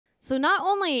So not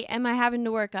only am I having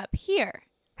to work up here,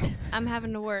 I'm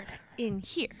having to work in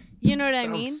here. You know what I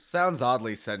mean? Sounds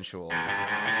oddly sensual.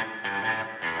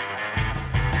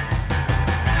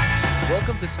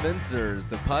 Welcome to Spencers,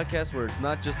 the podcast where it's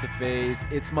not just a phase,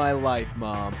 it's my life,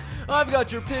 Mom. I've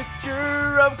got your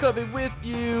picture, I'm coming with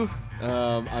you.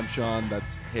 I'm Sean,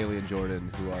 that's Haley and Jordan,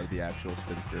 who are the actual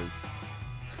spinsters.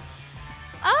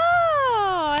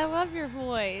 Oh, I love your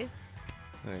voice.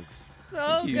 Thanks.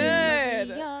 So good.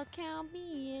 Count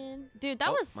me in. Dude,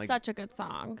 that was such a good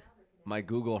song. My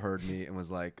Google heard me and was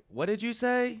like, what did you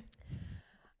say?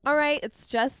 All right, it's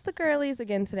just the girlies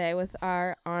again today with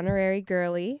our honorary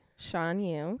girly, Sean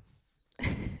Yoo,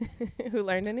 who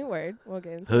learned a new word. We'll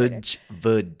get into it. Hudge,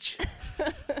 vudge.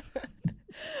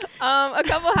 A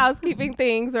couple housekeeping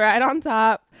things right on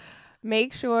top.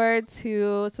 Make sure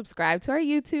to subscribe to our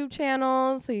YouTube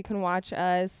channel so you can watch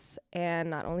us and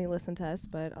not only listen to us,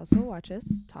 but also watch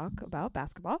us talk about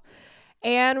basketball.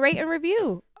 And rate and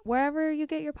review wherever you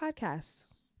get your podcasts.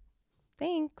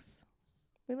 Thanks.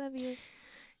 We love you.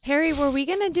 Harry, were we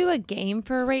going to do a game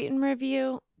for rate and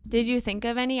review? Did you think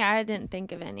of any? I didn't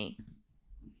think of any.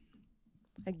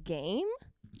 A game?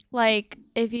 Like,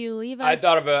 if you leave us... I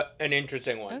thought of an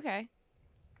interesting one. Okay.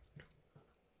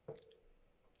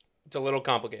 It's a little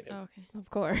complicated. Okay. Of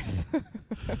course.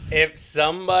 If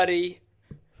somebody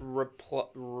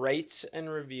rates and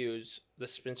reviews the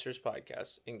Spinsters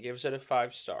podcast and gives it a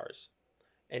 5 stars,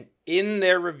 and in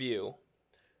their review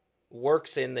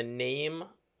works in the name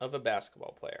of a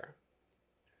basketball player,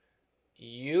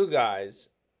 you guys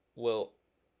will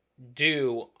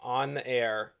do on the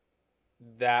air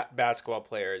that basketball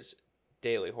player's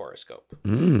daily horoscope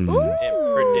and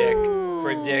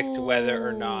predict whether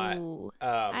or not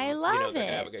I love they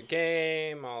it. have a good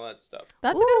game, all that stuff.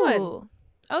 That's a good one.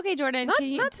 Okay, Jordan. Not, can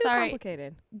you, not too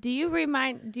complicated. Do you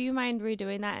mind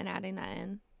redoing that and adding that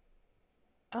in?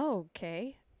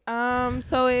 Okay.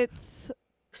 So it's...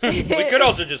 We could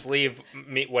also just leave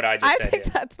what I just said. I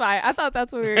think that's fine. I thought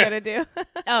that's what we were going to do.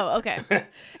 Oh, okay.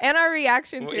 And our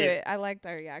reaction to it. I liked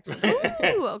our reaction.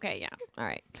 Ooh, okay, yeah. All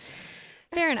right.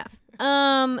 Fair enough.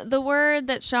 The word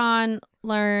that Sean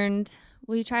learned.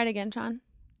 Will you try it again, Sean?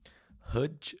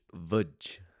 Hudge,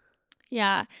 vudge.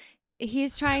 Yeah.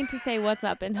 He's trying to say what's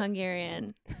up in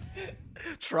Hungarian.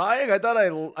 Trying? I thought I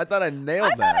nailed that.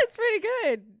 I thought it's pretty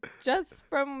good. Just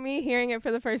from me hearing it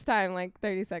for the first time like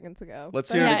 30 seconds ago.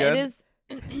 Let's hear it again. It is.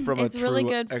 From it's a really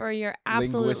true good for your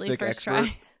absolutely linguistic first expert.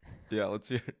 try. Yeah, let's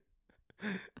hear it.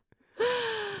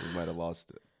 We might have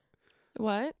lost it.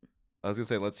 What? I was going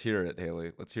to say, let's hear it,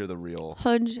 Haley. Let's hear the real.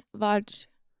 Hudge, vaj,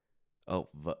 Oh,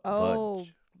 Oh.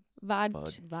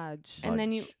 vaj. Vaj. And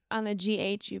then you, on the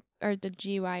GH, or the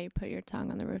GY, you put your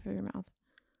tongue on the roof of your mouth.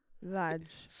 Vaj.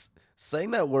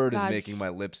 Saying that word is Vaj. making my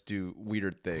lips do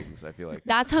weird things, I feel like.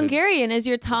 That's Hungarian, is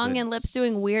your tongue and lips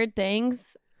doing weird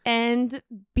things and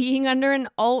being under an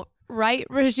alt-right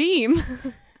regime.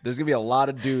 There's going to be a lot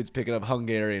of dudes picking up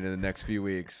Hungarian in the next few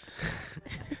weeks.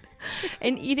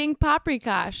 And eating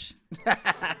paprikash.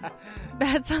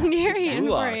 That's Hungarian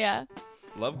Goulash. for you.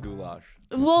 Love goulash.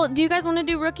 Well, do you guys want to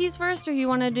do rookies first, or you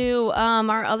want to do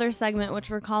our other segment, which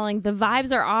we're calling The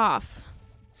Vibes Are Off?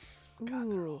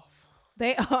 God, they're off.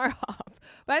 They are off.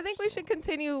 But I think we should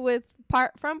continue with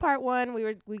part one.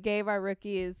 We gave our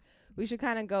rookies. We should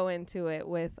kind of go into it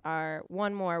with our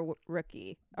one more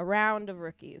rookie, a round of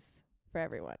rookies for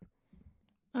everyone.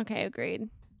 Okay, agreed.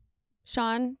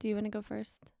 Sean, do you want to go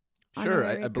first? Sure.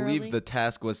 Honorary I believe girly? the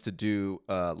task was to do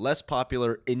less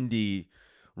popular indie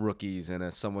rookies, and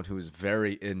as someone who is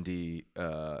very indie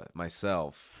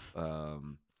myself,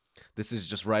 this is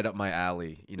just right up my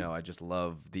alley. You know, I just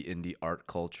love the indie art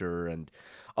culture and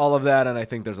all of that, and I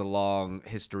think there's a long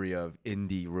history of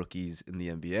indie rookies in the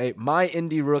NBA. My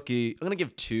indie rookie, I'm going to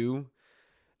give 2.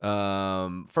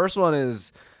 First one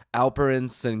is Alperen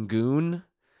Sengun,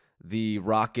 the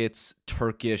Rockets'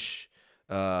 Turkish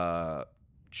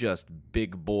just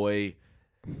big boy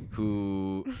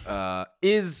who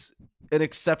is an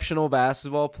exceptional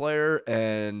basketball player,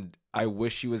 and I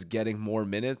wish he was getting more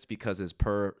minutes because his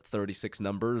per 36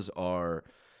 numbers are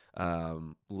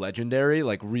legendary,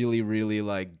 like really, really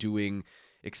like doing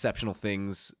exceptional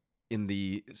things in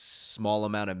the small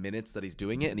amount of minutes that he's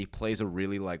doing it. And he plays a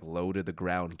really like low to the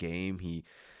ground game. He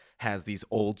has these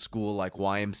old school like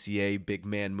YMCA big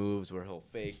man moves where he'll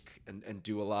fake and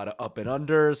do a lot of up and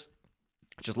unders.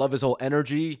 Just love his whole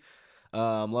energy.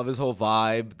 Love his whole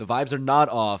vibe. The vibes are not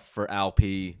off for Alp.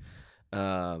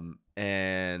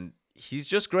 And he's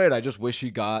just great. I just wish he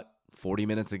got 40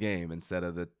 minutes a game instead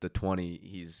of the 20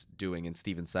 he's doing. And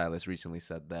Steven Silas recently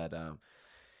said that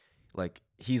like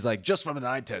he's like, just from an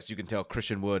eye test, you can tell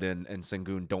Christian Wood and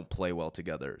Sengun don't play well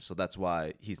together. So that's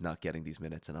why he's not getting these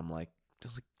minutes. And I'm like,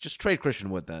 just trade Christian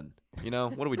Wood then. You know,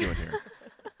 what are we doing here?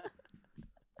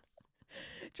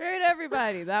 Trade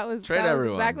everybody. That was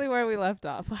everyone. Exactly where we left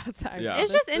off last time. Yeah.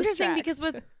 It's This just interesting tracks.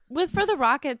 because with for the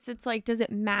Rockets, it's like, does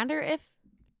it matter if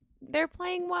they're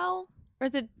playing well, or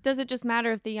does it just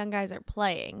matter if the young guys are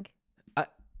playing?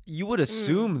 You would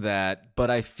assume that, but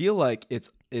I feel like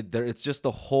it's just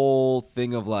the whole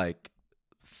thing of like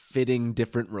fitting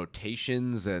different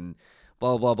rotations and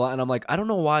blah blah blah. And I'm like, I don't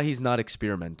know why he's not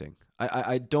experimenting.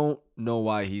 I don't know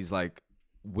why he's like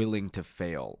willing to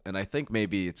fail. And I think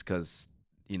maybe it's because,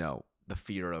 you know, the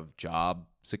fear of job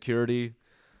security,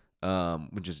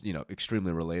 which is, you know,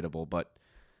 extremely relatable. But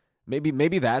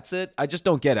maybe that's it. I just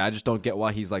don't get it. I just don't get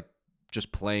why he's like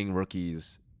just playing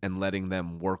rookies and letting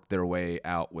them work their way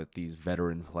out with these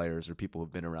veteran players or people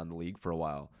who've been around the league for a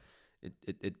while.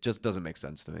 It just doesn't make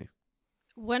sense to me.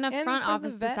 When a And front for the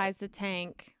office vet- decides to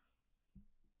tank,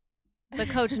 the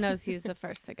coach knows he's the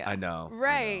first to go. I know.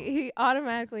 Right. He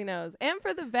automatically knows. And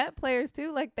for the vet players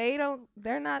too, like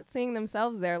they're not seeing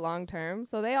themselves there long term.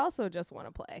 So they also just want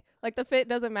to play. Like the fit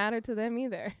doesn't matter to them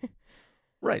either.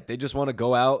 Right. They just want to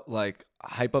go out, like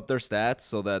hype up their stats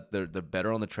so that they're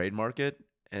better on the trade market.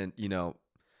 And, you know,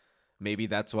 maybe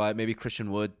that's why Christian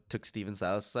Wood took Steven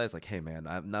Silas aside. It's like, hey man,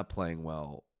 I'm not playing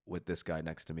well with this guy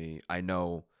next to me. I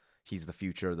know he's the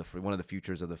future, one of the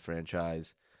futures of the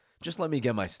franchise. Just let me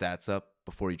get my stats up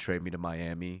before you trade me to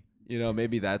Miami. You know,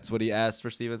 maybe that's what he asked for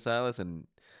Steven Silas, and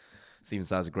Steven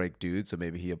Silas is a great dude, so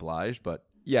maybe he obliged. But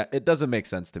yeah, it doesn't make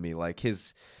sense to me. Like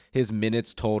his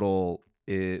minutes total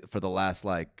for the last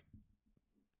like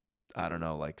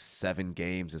 7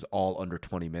 games is all under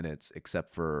 20 minutes, except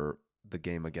for the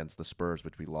game against the Spurs,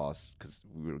 which we lost because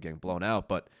we were getting blown out.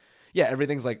 But yeah,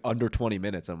 everything's like under 20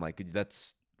 minutes. I'm like,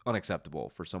 that's unacceptable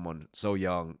for someone so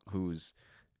young who's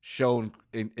shown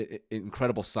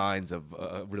incredible signs of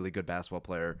a really good basketball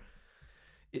player.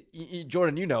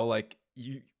 Jordan, you know, like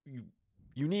you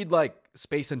need like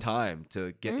space and time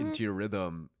to get into your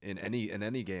rhythm in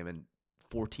any game. And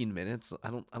 14 minutes, I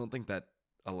don't think that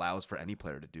allows for any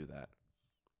player to do that.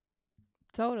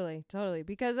 Totally.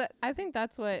 Because I think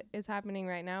that's what is happening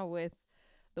right now with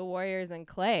the Warriors and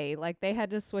Clay. Like they had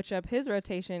to switch up his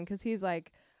rotation because he's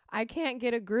like, I can't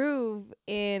get a groove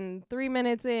in 3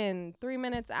 minutes in, 3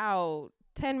 minutes out,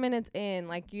 10 minutes in.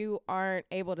 Like you aren't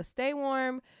able to stay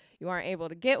warm. You aren't able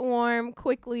to get warm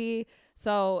quickly.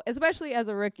 So especially as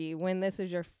a rookie, when this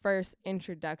is your first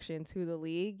introduction to the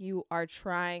league, you are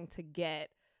trying to get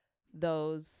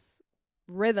those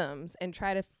rhythms and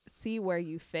try to see where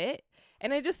you fit.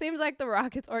 And it just seems like the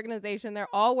Rockets organization, they're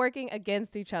all working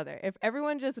against each other. If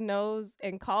everyone just knows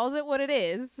and calls it what it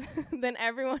is, then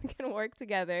everyone can work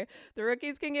together. The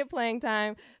rookies can get playing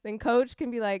time. Then coach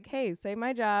can be like, hey, say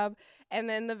my job. And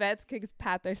then the vets can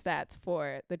pat their stats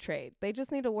for the trade. They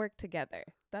just need to work together.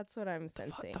 That's what I'm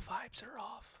sensing. The vibes are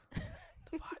off.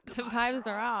 The vibes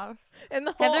are off. And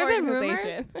the whole Have there been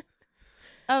organization.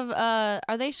 rumors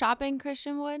are they shopping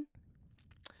Christian Wood?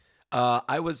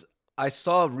 I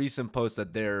saw a recent post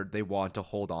that they want to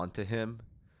hold on to him,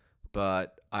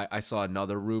 but I saw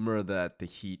another rumor that the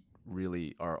Heat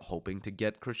really are hoping to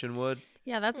get Christian Wood.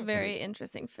 Yeah, that's a very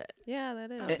interesting fit. Yeah,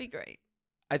 that is. That would be great.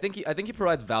 I think he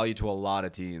provides value to a lot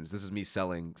of teams. This is me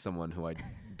selling someone who I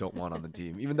don't want on the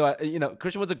team, even though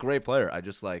Christian Wood's a great player. I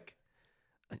just like,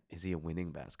 is he a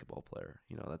winning basketball player?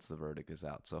 You know, that's the verdict is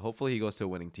out. So hopefully he goes to a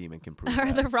winning team and can prove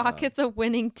Are that. the Rockets a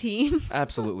winning team?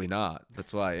 Absolutely not.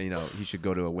 That's why, he should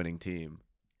go to a winning team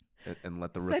and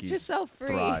let the rookies Set yourself free.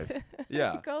 thrive.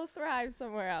 Yeah. Go thrive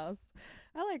somewhere else.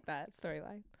 I like that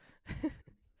storyline.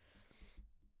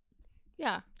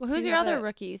 Yeah. Well, Do who's you your have other a-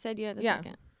 rookie? You said you had a Yeah.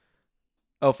 second.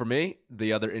 Oh, for me,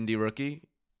 the other indie rookie,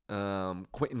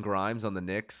 Quentin Grimes on the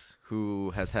Knicks, who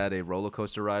has had a roller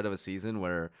coaster ride of a season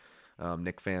where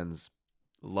Knick fans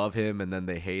love him and then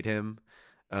they hate him,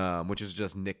 which is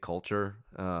just Knick culture,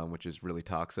 which is really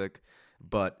toxic.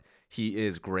 But he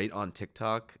is great on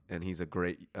TikTok and he's a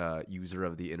great user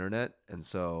of the internet. And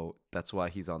so that's why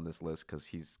he's on this list, because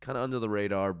he's kind of under the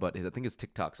radar, but I think his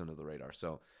TikTok's under the radar.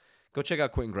 So go check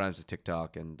out Quentin Grimes'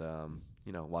 TikTok and,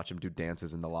 watch him do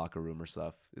dances in the locker room or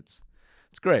stuff. It's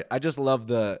great. I just love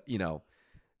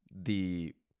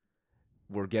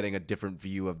we're getting a different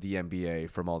view of the NBA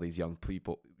from all these young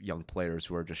players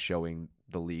who are just showing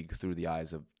the league through the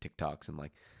eyes of TikToks and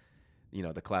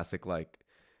the classic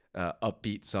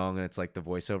upbeat song, and it's like the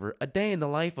voiceover, a day in the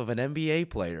life of an NBA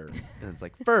player. And it's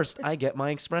like, first I get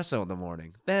my espresso in the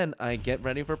morning, then I get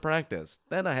ready for practice,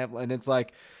 then I have, and it's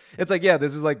like, yeah,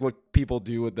 this is like what people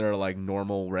do with their like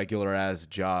normal regular ass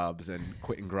jobs, and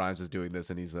Quentin Grimes is doing this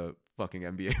and he's a fucking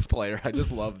NBA player. I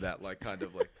just love that like kind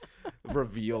of like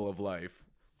reveal of life.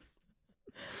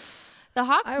 The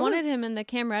Hawks wanted him in the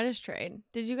Cam Reddish trade.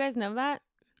 Did you guys know that?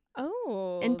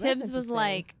 Oh, And that's Tibbs was interesting.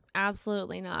 like,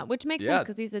 absolutely not, which makes sense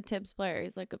because he's a Tibbs player.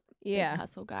 He's like a big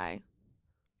hustle guy,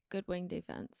 good wing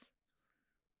defense.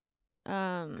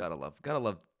 Gotta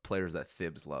love players that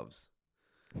Thibs loves.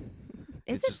 Is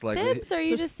It's it just like- Tibbs, or are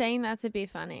you just saying that to be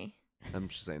funny? I'm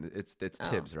just saying it's Oh.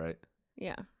 Tibbs, right?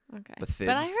 Yeah, okay. But But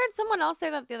I Thibs? heard someone else say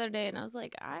that the other day, and I was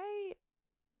like, I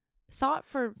thought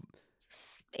for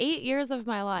 8 years of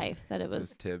my life that it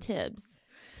was Tibbs. Tibbs.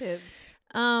 Tibbs.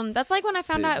 That's like when I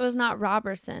found out it was Thibs. not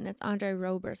Robertson, it's Andre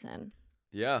Roberson.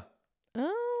 Yeah.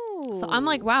 Oh. So I'm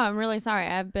like, wow, I'm really sorry.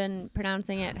 I've been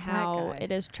pronouncing it how guy.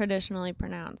 it is traditionally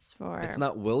pronounced for. It's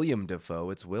not William Defoe,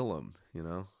 it's Willem, you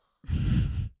know?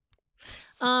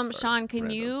 Sorry, Sean, can random.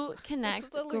 you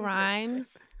connect a linguist.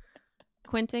 Grimes,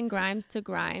 Quentin Grimes to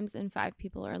Grimes in 5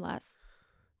 people or less?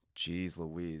 Jeez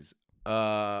Louise.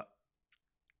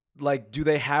 Like, do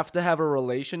they have to have a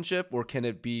relationship, or can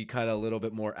it be kind of a little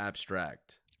bit more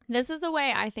abstract? This is the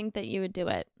way I think that you would do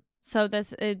it. So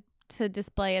to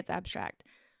display its abstract.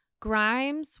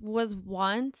 Grimes was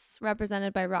once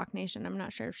represented by Rock Nation. I'm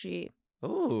not sure if she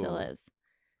Oh, still is.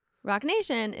 Rock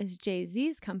Nation is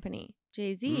Jay-Z's company.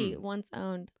 Jay-Z Hmm. once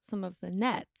owned some of the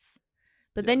Nets.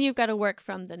 But then Yes. you've got to work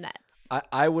from the Nets.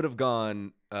 I would have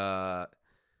gone.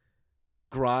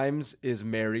 Grimes is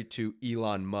married to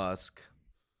Elon Musk.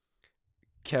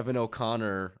 Kevin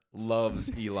O'Connor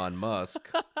loves Elon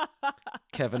Musk.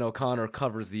 Kevin O'Connor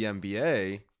covers the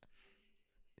NBA.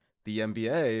 The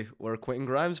NBA where Quentin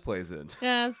Grimes plays in.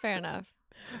 Yeah, that's fair enough.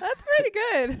 That's pretty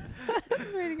good.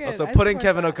 That's pretty good. Also, I putting support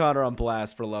Kevin that. O'Connor on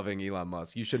blast for loving Elon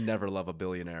Musk. You should never love a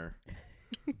billionaire.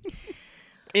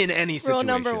 In any situation.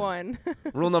 Rule number 1.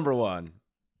 Rule number 1.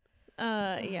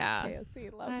 Yeah.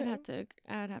 KOC, love I'd him. have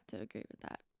to agree with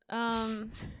that.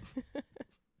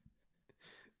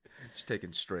 Just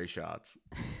taking stray shots.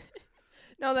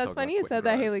 No, that's Talk funny about you said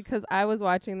that, Quentin Haley, Grimes. because I was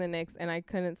watching the Knicks and I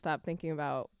couldn't stop thinking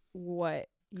about what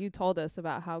you told us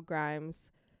about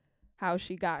how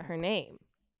she got her name.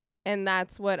 And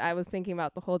that's what I was thinking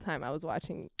about the whole time I was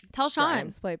watching Tell Sean.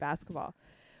 Grimes play basketball.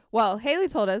 Well, Haley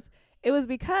told us it was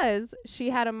because she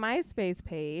had a MySpace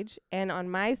page, and on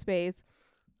MySpace,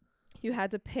 you had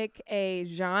to pick a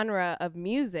genre of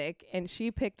music, and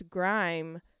she picked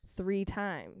grime 3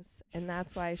 times. And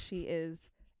that's why she is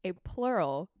a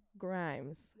plural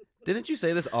Grimes. Didn't you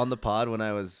say this on the pod when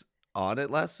I was on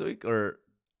it last week? Or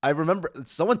I remember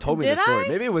someone told me Did the story. I?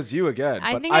 Maybe it was you again.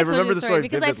 I but think I told remember you the the story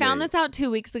because I found vividly. this out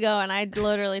 2 weeks ago, and I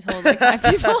literally told like 5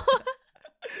 people.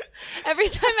 Every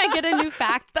time I get a new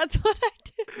fact, that's what I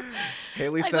do.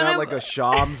 Haley Like sent when out I- like a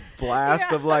Shams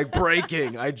blast of like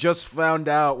breaking. I just found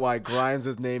out why Grimes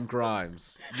is named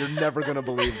Grimes. You're never gonna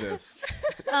believe this.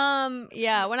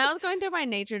 Yeah, when I was going through my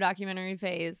nature documentary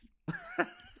phase,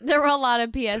 there were a lot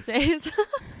of PSAs.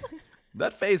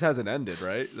 That phase hasn't ended,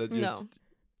 right? That No.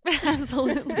 it's-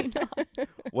 Absolutely not.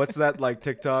 What's that like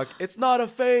TikTok? It's not a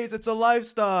phase, it's a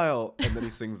lifestyle. And then he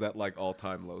sings that like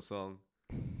all-time low song.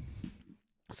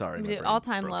 Sorry, my Dude, brain all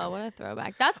time broke low. it. What a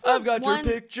throwback. That's the I've got one.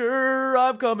 your picture.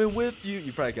 I'm coming with you.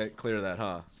 You probably can't clear that,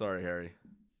 huh? Sorry, Harry.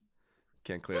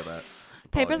 Can't clear that.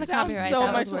 Pay for the Apologies. Sounds copyright. so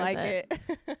That much was worth like it.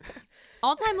 it.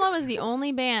 All Time Low is the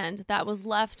only band that was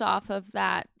left off of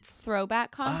that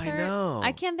throwback concert. know.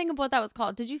 I can't think of what that was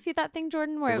called. Did you see that thing,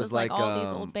 Jordan, where It it was was like all these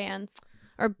like, old bands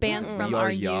or bands Mm-mm. from We Are our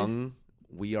youth? Young.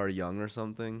 We Are Young or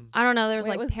something. I don't know. There was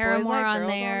Wait, like was Boys Paramore Like on Girls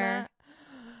there.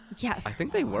 Yes. I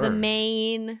think they were. The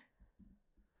Main.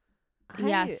 that?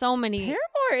 Yeah, so many.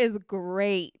 Paramore is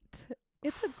great.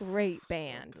 It's a great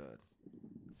band. So good.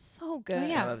 So good. Oh,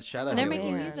 yeah. Shout out And they're Haley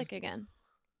making Williams. music again.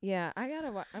 Yeah, I'm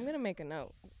gonna make a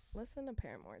note. Listen to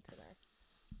Paramore today.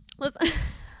 Listen.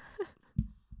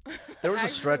 There was a Actually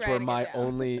stretch where writing it my down.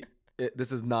 only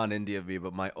this is non-indie of me,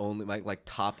 but my only like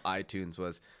top iTunes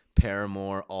was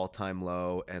Paramore, All Time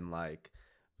Low, and like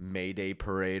Mayday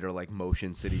Parade or like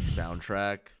Motion City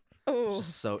soundtrack. Oh,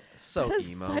 Just so that is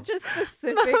emo. such a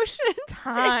specific Motion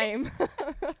time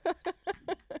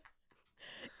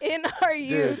in our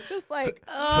youth. Just like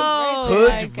Oh,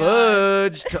 Hood my God.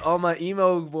 fudge to all my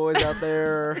emo boys out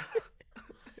there.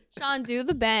 Sean, do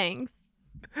the bangs.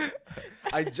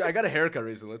 I got a haircut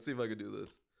recently. Let's see if I can do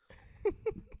this.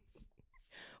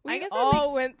 we guess that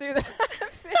all went through that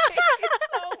phase.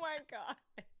 Oh my god.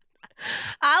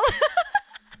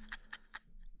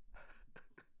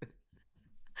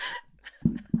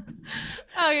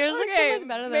 Oh, yours looks so much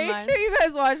better than make mine. sure you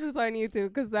guys watch this on YouTube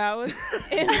because that was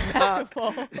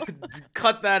impeccable.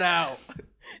 Cut that out.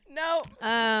 Nope.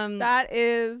 Um, That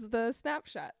is the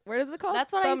snapshot. What is it called?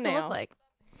 that's what I used to Thumbnail. look like.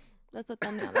 That's a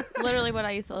thumbnail. That's literally what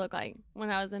I used to look like when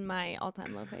I was in my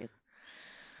all-time low phase.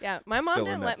 Yeah, my mom Still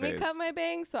in didn't that let me phase. cut my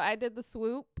bangs, so I did the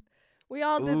swoop. We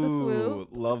all did the swoop.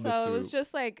 Love So the swoop. it was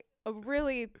just like a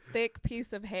really thick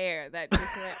piece of hair that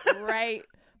just went right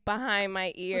behind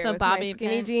my ear a with bobby my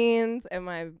skinny pin. jeans and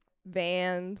my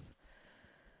Vans.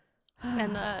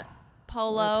 And the What a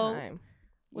polo time.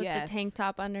 with Yes. the tank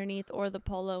top underneath, or the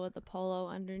polo with the polo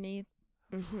underneath.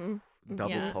 Mm-hmm.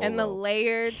 Double Yeah. polo. And the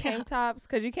layered Yeah. tank tops,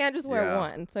 because you can't just wear Yeah.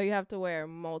 one, so you have to wear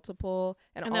multiple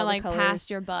and And all they're the like colors. past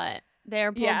your butt.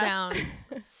 They're pulled Yeah. down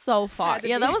so far. Had to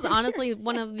Yeah, that be. was honestly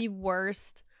one of the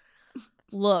worst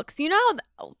looks. You know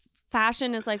how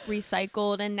fashion is like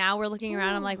recycled, and now we're looking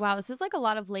around, I'm like, wow, this is like a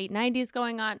lot of late 90s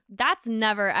going on. That's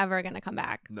never ever gonna come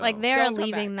back. No. Like they're Don't come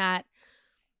leaving that,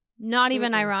 not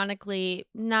even Mm-mm. ironically,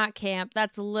 not camp.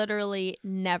 That's literally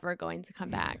never going to come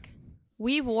back.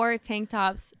 We wore tank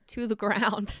tops to the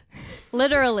ground.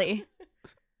 Literally.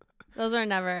 Those are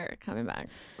never coming back.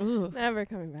 Ooh. Never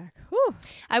coming back. Whew.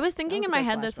 I was thinking was in a my good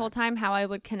head this whole flashback. time how I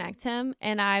would connect him,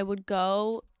 and I would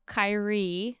go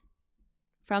Kyrie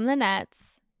from the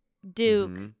Nets, Duke.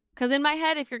 Mhm. Because in my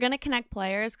head, if you're going to connect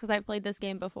players, because I've played this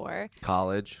game before,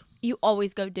 College. you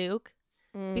always go Duke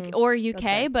Mm. or that's UK,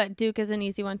 fair. but Duke is an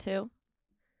easy one too.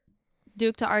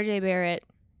 Duke to RJ Barrett,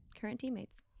 current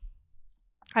teammates.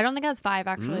 I don't think that's 5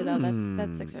 actually though.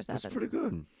 That's 6 or 7. That's pretty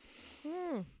good.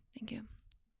 Mm. Thank you.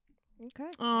 Okay.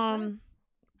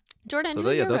 Jordan, So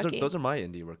who's your those rookie? are my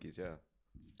indie rookies. Yeah.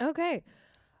 Okay.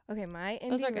 Okay. My indie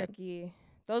Those are good. rookie.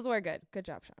 Those were good. Good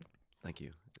job, Sean. Thank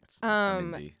you.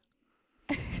 I'm Um, indie.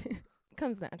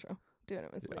 Comes natural. Doing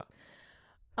it with sleep.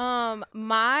 Yeah.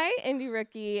 My indie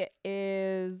rookie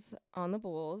is on the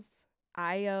Bulls.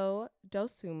 Ayo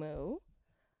Dosunmu.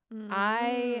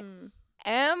 I Mm.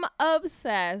 am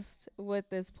obsessed with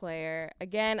this player.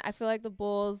 Again, I feel like the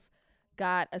Bulls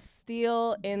got a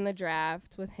steal in the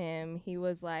draft with him. He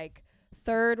was like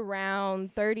 3rd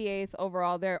round, 38th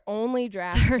overall. Their only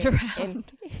draft 3rd pick.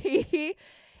 round. And he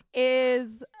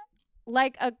is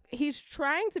like he's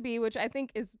trying to be, which I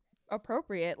think is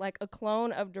appropriate, like a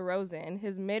clone of DeRozan.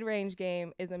 His mid-range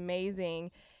game is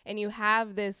amazing, and you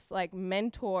have this like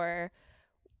mentor.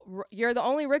 You're the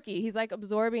only rookie. He's like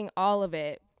absorbing all of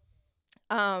it.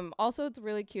 Also, it's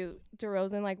really cute.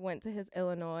 DeRozan like went to his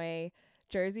Illinois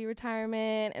jersey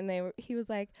retirement, and he was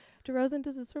like, DeRozan,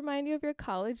 does this remind you of your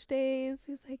college days?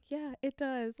 He's like, yeah, it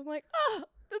does. I'm like, oh,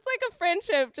 it's like a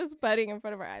friendship just budding in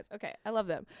front of our eyes. Okay, I love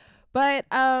them. But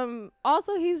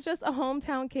also, he's just a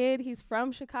hometown kid. He's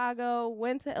from Chicago,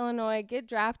 went to Illinois, get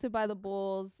drafted by the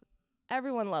Bulls.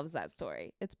 Everyone loves that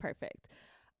story. It's perfect.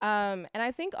 And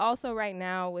I think also right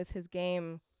now with his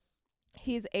game,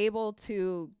 he's able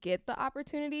to get the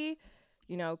opportunity.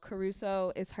 You know,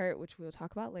 Caruso is hurt, which we'll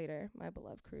talk about later, my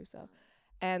beloved Caruso.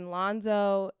 And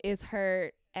Lonzo is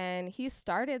hurt, and he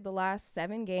started the last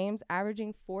 7 games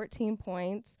averaging 14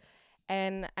 points.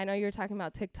 And I know you were talking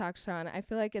about TikTok, Sean. I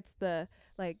feel like it's the,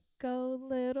 like, go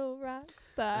little rock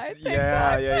star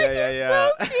TikTok. Yeah.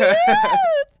 So cute.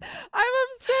 I'm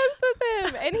obsessed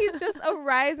with him. And he's just a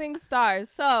rising star.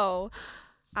 So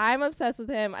I'm obsessed with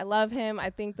him. I love him. I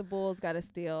think the Bulls got a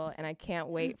steal, and I can't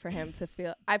wait for him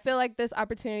to I feel like this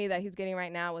opportunity that he's getting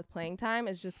right now with playing time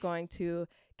is just going to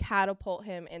catapult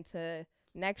him into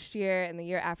next year and the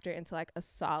year after into like a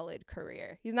solid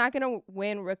career. He's not going to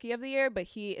win Rookie of the Year, but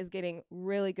he is getting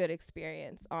really good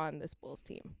experience on this Bulls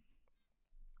team.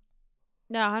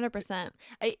 No, 100%.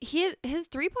 His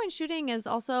 3-point shooting is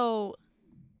also,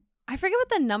 I forget what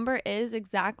the number is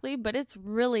exactly, but it's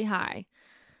really high.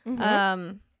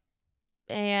 Mm-hmm.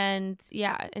 And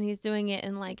yeah, and he's doing it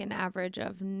in like an average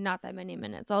of not that many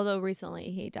minutes, although recently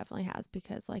he definitely has,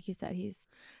 because like you said, he's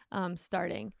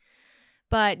starting.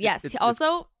 But yes,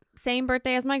 also same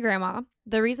birthday as my grandma.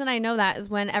 The reason I know that is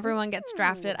when everyone gets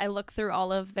drafted, I look through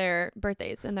all of their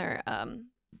birthdays and their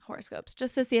horoscopes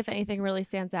just to see if anything really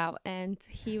stands out. And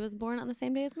he was born on the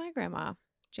same day as my grandma,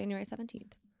 January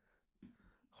 17th.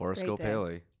 Horoscope Great day.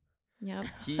 Haley. Yep.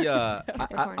 He,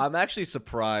 I'm actually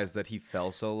surprised that he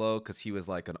fell so low, because he was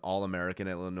like an All-American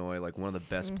at Illinois, like one of the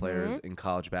best players in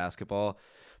college basketball.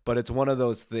 But it's one of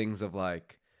those things of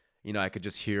like, you know, I could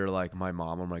just hear like my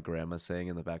mom or my grandma saying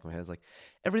in the back of my head, it's like,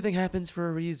 everything happens for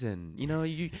a reason. You know,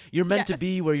 you're meant to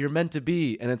be where you're meant to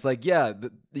be. And it's like, yeah,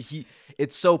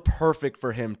 it's so perfect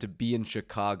for him to be in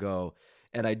Chicago.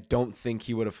 And I don't think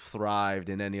he would have thrived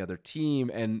in any other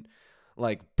team. And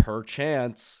like,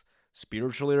 perchance,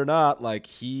 spiritually or not, like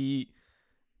he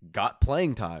got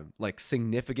playing time, like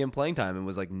significant playing time, and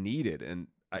was like needed. And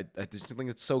I just think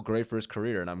it's so great for his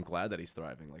career, and I'm glad that he's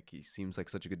thriving. Like he seems like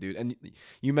such a good dude. And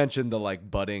you mentioned the like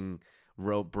budding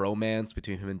bromance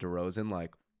between him and DeRozan.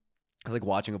 Like I was like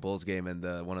watching a Bulls game, and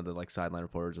one of the like sideline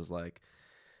reporters was like,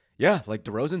 "Yeah, like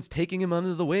DeRozan's taking him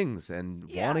under the wings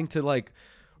and wanting to like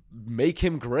make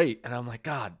him great." And I'm like,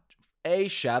 God.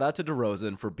 Shout out to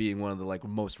DeRozan for being one of the like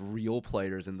most real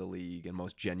players in the league and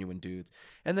most genuine dudes.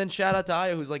 And then shout out to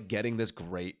Aya, who's like getting this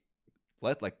great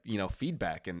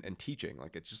feedback and teaching.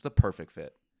 Like it's just a perfect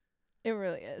fit. It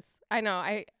really is. I know.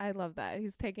 I love that.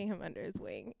 He's taking him under his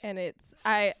wing. And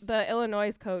the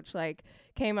Illinois coach like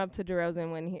came up to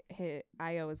DeRozan when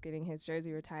Aya was getting his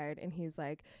jersey retired, and he's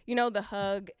like, the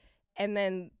hug and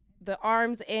then the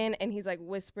arms in, and he's like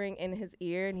whispering in his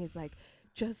ear, and he's like,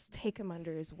 just take him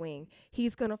under his wing.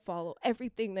 He's going to follow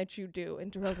everything that you do.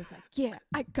 And DeRozan's like, yeah,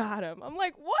 I got him. I'm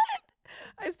like, what?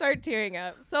 I start tearing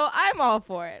up. So I'm all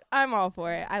for it.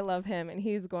 I love him, and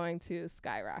he's going to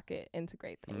skyrocket into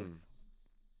great things.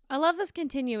 I love this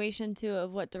continuation, too,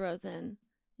 of what DeRozan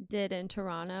did in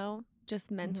Toronto,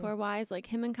 just mentor-wise. Like,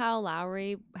 him and Kyle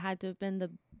Lowry had to have been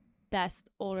the best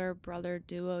older brother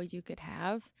duo you could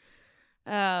have.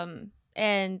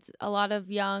 And a lot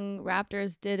of young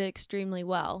Raptors did extremely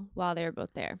well while they were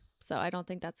both there. So I don't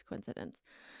think that's a coincidence.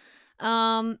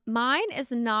 Mine is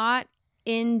not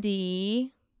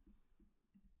Indy.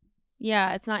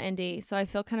 Yeah, it's not Indy. So I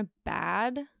feel kind of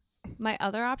bad. My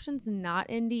other option's not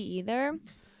Indy either.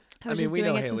 I was just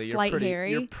doing it to slight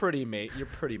Harry. You're pretty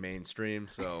mainstream,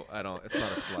 so it's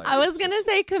not a slight. I was gonna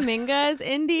say Kuminga is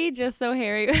Indy, just so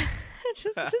Harry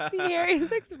just to see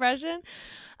Harry's expression.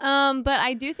 But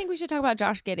I do think we should talk about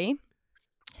Josh Giddey,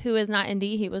 who is not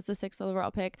Indy. He was the 6th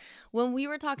overall pick. When we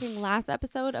were talking last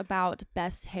episode about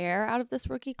best hair out of this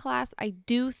rookie class, I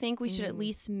do think we should at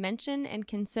least mention and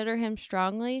consider him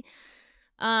strongly.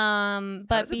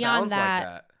 But beyond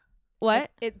that,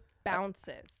 what? It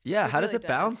bounces. Yeah, how does it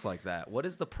bounce like that? What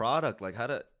is the product? Like,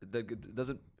 does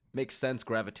it make sense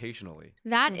gravitationally?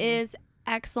 That is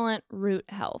excellent root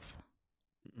health.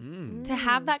 To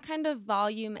have that kind of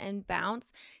volume and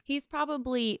bounce, he's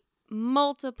probably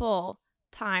multiple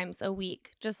times a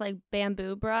week, just like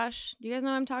bamboo brush. Do you guys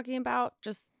know what I'm talking about?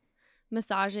 Just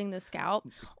massaging the scalp.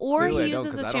 Or Clearly he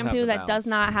uses a shampoo that does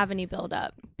not have any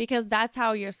buildup, because that's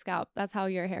how your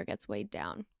hair gets weighed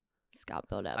down. Scalp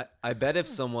buildup. I bet if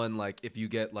someone, like, if you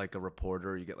get like a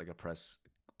reporter, you get like a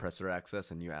presser access,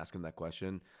 and you ask him that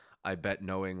question, I bet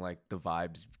knowing like the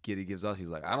vibes Giddey gives us, he's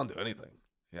like, I don't do anything.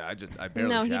 Yeah, I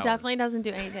barely shower. No, he definitely doesn't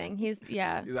do anything.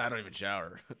 I don't even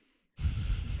shower.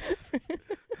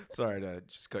 Sorry to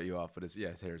just cut you off, but his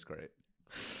hair is great.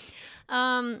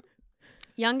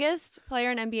 Youngest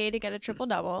player in NBA to get a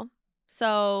triple-double.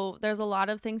 So there's a lot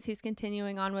of things he's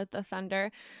continuing on with the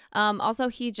Thunder. Also,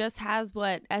 he just has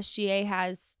what SGA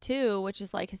has too, which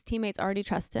is like his teammates already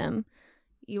trust him.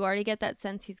 You already get that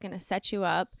sense he's going to set you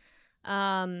up.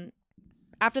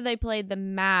 After they played the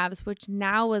Mavs, which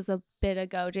now was a bit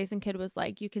ago, Jason Kidd was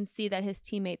like, you can see that his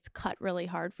teammates cut really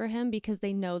hard for him because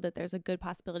they know that there's a good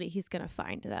possibility he's going to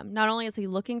find them. Not only is he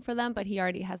looking for them, but he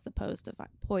already has the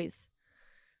poise.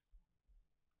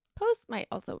 Poise might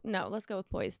also, no, let's go with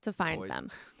poise to find them.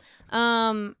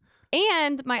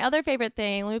 And my other favorite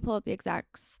thing, let me pull up the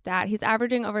exact stat. He's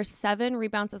averaging over 7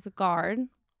 rebounds as a guard,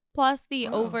 plus the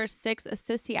over 6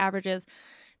 assists he averages.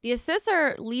 The assists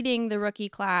are leading the rookie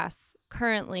class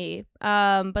currently,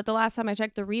 but the last time I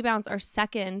checked, the rebounds are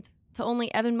second to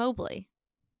only Evan Mobley.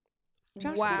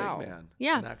 Wow. Big man.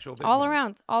 Yeah. An actual big all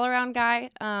man. around guy,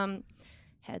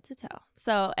 head to toe.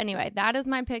 So anyway, that is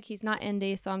my pick. He's not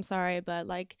indie, so I'm sorry, but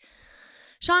like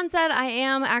Sean said, I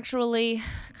am actually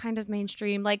kind of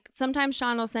mainstream. Like sometimes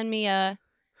Sean will send me a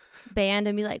band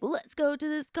and be like, let's go to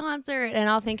this concert, and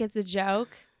I'll think it's a joke.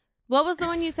 What was the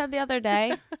one you said the other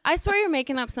day? I swear you're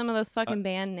making up some of those fucking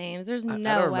band names. There's no way.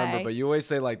 I don't remember, but you always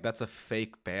say like that's a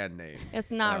fake band name. It's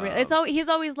not real. He's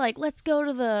always like, let's go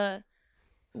to the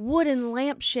wooden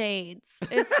lampshades.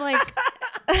 It's like,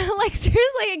 like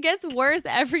seriously, it gets worse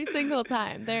every single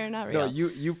time. They're not real. No,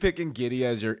 you picking Giddey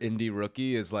as your indie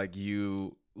rookie is like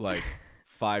you like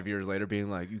 5 years later being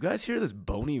like, you guys hear this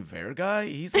Bon Iver guy?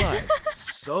 He's like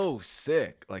so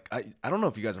sick. Like I don't know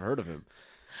if you guys have heard of him.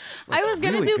 Like I was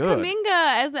gonna really do good.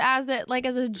 Kuminga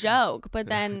as a joke, but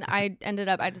then I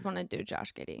just want to do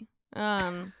Josh Giddey.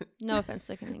 No offense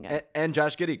to Kuminga. And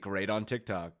Josh Giddey, great on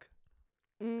TikTok.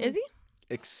 Is he?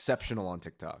 Exceptional on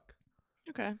TikTok.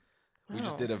 Okay. We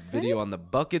just did a video on the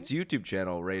Buckets YouTube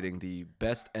channel rating the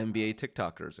best NBA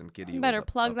TikTokers, and Giddey You better was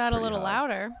plug that a pretty little high.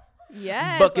 louder.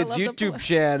 Yes. Buckets YouTube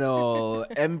channel,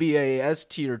 NBA S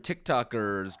tier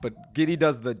TikTokers. But Giddy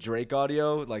does the Drake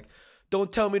audio, like,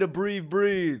 don't tell me to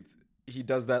breathe. He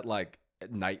does that like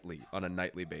nightly, on a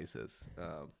nightly basis.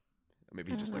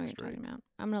 Maybe he just likes Drake.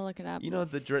 I'm gonna look it up. You know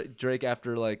the Drake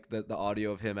after like the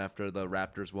audio of him after the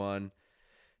Raptors won.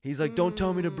 He's like, don't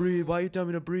tell me to breathe. Why you tell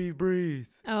me to breathe?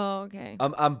 Oh, okay.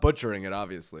 I'm butchering it,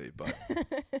 obviously, but.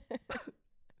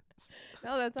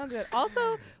 No, that sounds good.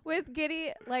 Also, with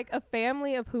Giddy, like a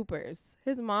family of hoopers.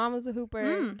 His mom is a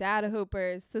hooper, dad a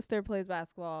hooper, sister plays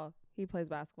basketball, he plays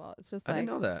basketball. It's just like I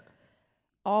didn't know that.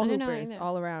 All hoopers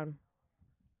all around.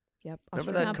 Yep.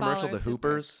 Remember that commercial, the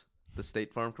Hoopers? The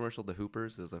State Farm commercial, the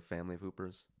Hoopers? There's a family of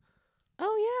hoopers.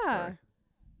 Oh, yeah. Sorry.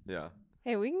 Yeah.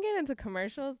 Hey, we can get into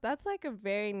commercials. That's like a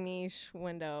very niche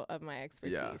window of my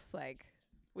expertise. Yeah. Like,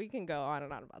 we can go on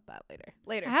and on about that later.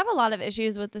 I have a lot of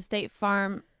issues with the State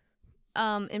Farm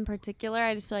in particular.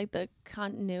 I just feel like the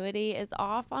continuity is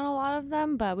off on a lot of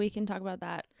them, but we can talk about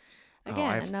that again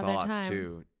I have another thoughts time.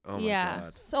 Too. Oh my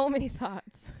God. So many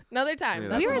thoughts. Another time. Yeah,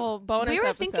 That's a whole bonus We were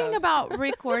episode. thinking about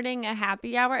recording a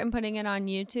happy hour and putting it on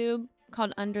YouTube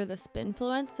called Under the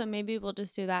Spinfluence. So maybe we'll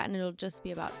just do that and it'll just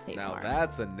be about State Farm. Now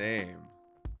that's a name.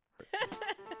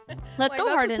 Let's go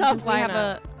that's a Harden tough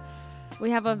since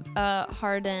we have a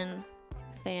Harden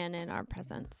fan in our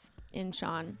presence in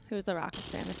Sean, who's a Rockets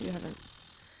fan.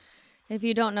 If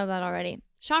you don't know that already,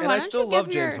 Sean. And why I don't still you love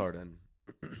give James your, Harden.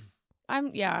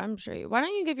 I'm sure you. Why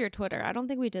don't you give your Twitter? I don't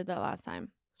think we did that last time.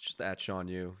 It's just at Sean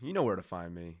Yoo. You know where to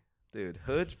find me, dude.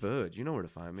 Hood Vud. You know where to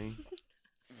find me.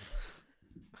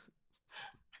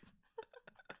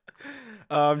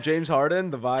 James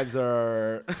Harden. The vibes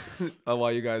are.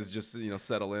 While you guys just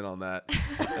settle in on that.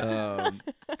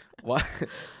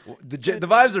 The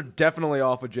vibes are definitely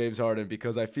off with James Harden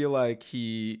because I feel like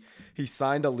he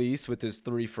signed a lease with his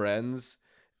 3 friends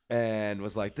and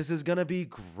was like, this is gonna be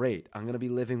great. I'm gonna be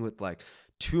living with like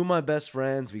 2 of my best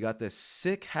friends. We got this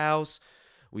sick house.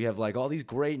 We have like all these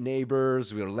great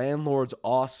neighbors. Our landlord's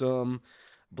awesome.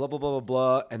 Blah blah blah blah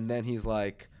blah. And then he's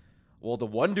like, well, the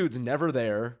one dude's never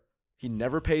there. He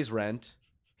never pays rent.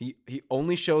 He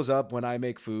only shows up when I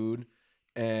make food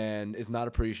and is not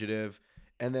appreciative.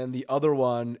 And then the other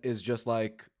one is just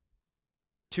like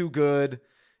too good,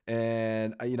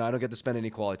 and I don't get to spend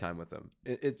any quality time with him.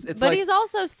 But like, he's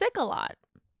also sick a lot.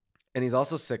 And he's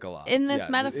also sick a lot. In this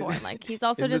metaphor, like he's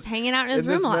also just hanging out in his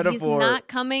room a lot. He's not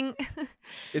coming.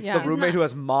 It's the roommate who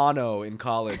has mono in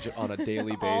college on a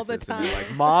daily basis. All the time. And you're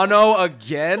like, mono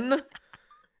again?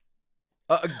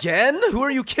 Again? Who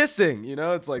are you kissing?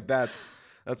 It's like that's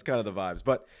kind of the vibes.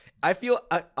 But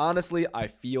honestly, I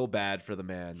feel bad for the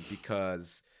man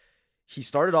because he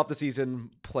started off the season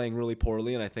playing really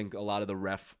poorly, and I think a lot of the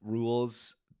ref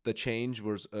rules, the change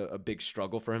was a big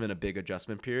struggle for him and a big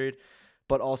adjustment period.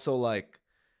 But also, like,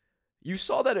 you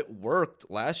saw that it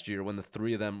worked last year when the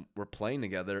 3 of them were playing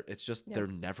together. It's just they're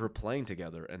never playing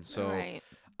together. And so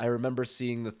I remember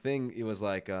seeing the thing. It was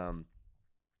like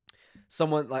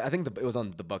someone, like, I think it was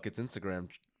on the Buckets Instagram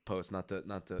post, not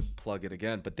to plug it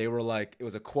again, but they were like, it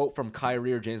was a quote from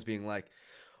Kyrie or James being like,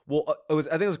 well, I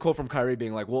think it was a quote from Kyrie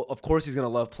being like, well, of course he's going to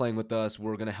love playing with us.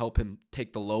 We're going to help him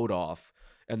take the load off.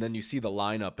 And then you see the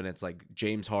lineup and it's like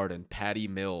James Harden, Patty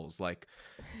Mills, like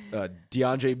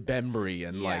DeAndre Bembry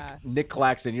and like Nick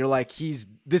Claxton. You're like,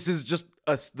 this is just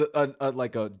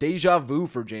like a deja vu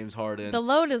for James Harden. The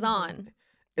load is on.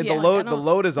 And the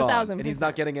load is on, and he's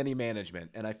not getting any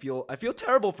management. And I feel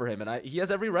terrible for him, and he has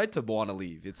every right to want to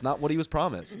leave. It's not what he was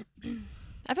promised.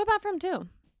 I feel bad for him too.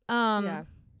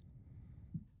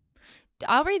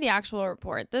 I'll read the actual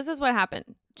report. This is what happened.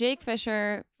 Jake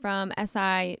Fisher from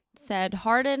SI said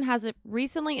Harden has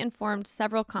recently informed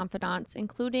several confidants,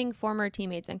 including former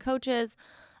teammates and coaches,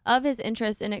 of his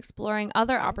interest in exploring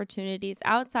other opportunities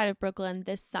outside of Brooklyn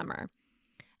this summer.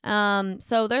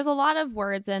 So there's a lot of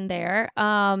words in there.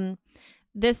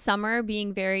 This summer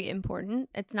being very important.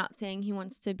 It's not saying he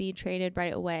wants to be traded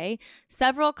right away.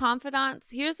 Several confidants.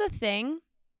 Here's the thing.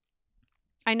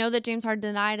 I know that James Harden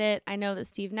denied it. I know that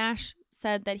Steve Nash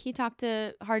said that he talked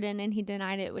to Harden and he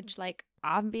denied it, which, like,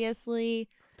 obviously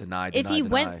if he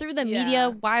went through the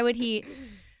media, why would he?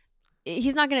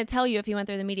 He's not going to tell you if he went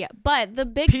through the media. But the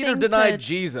big Peter denied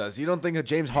Jesus. You don't think that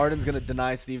James Harden's going to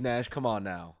deny Steve Nash? Come on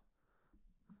now.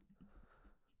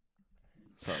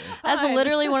 Sorry. That's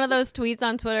literally one of those tweets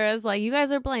on Twitter is like, you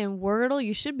guys are playing Wordle.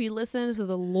 You should be listening to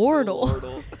the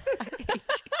Lordle.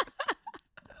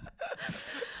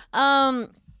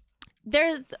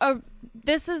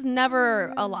 This is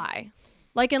never a lie.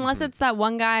 Like, unless it's that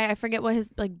one guy, I forget what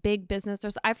his like big business or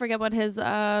I forget what his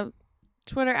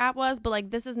Twitter app was, but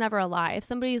like, this is never a lie. If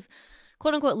somebody's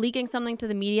quote unquote leaking something to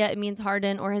the media, it means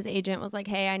Harden or his agent was like,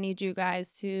 hey, I need you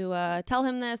guys to tell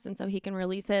him this, and so he can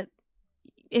release it.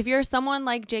 If you're someone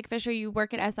like Jake Fisher, you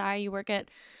work at SI, you work at,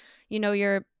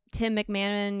 you're Tim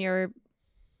McMahon,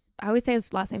 I always say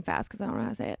his last name fast because I don't know how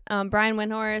to say it. Brian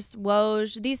Windhorst,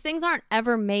 Woj. These things aren't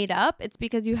ever made up. It's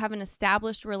because you have an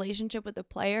established relationship with the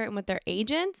player and with their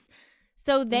agents.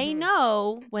 So they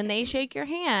know when they shake your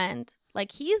hand,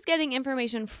 like he's getting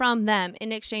information from them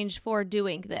in exchange for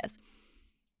doing this.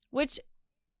 Which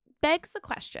begs the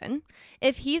question,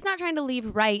 if he's not trying to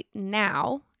leave right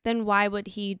now, then why would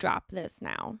he drop this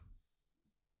now?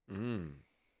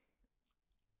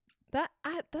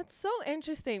 That's so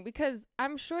interesting, because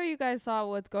I'm sure you guys saw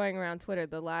what's going around Twitter,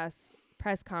 the last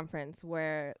press conference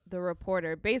where the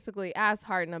reporter basically asked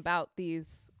Harden about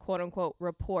these quote unquote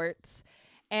reports,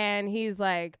 and he's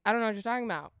like, I don't know what you're talking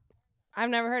about. I've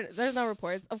never heard it. There's no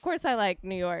reports. Of course I like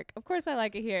New York. Of course I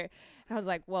like it here. And I was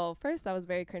like, well, first, that was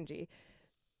very cringy.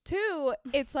 Two,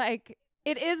 it's like,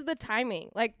 it is the timing.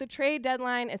 Like, the trade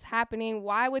deadline is happening.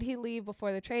 Why would he leave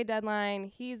before the trade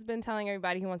deadline? He's been telling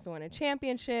everybody he wants to win a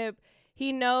championship.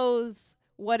 He knows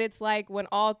what it's like when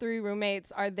all three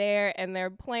roommates are there and they're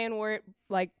playing word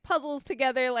like puzzles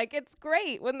together. Like, it's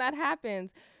great when that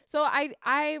happens. So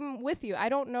I'm with you. I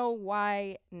don't know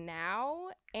why now.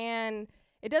 And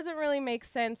it doesn't really make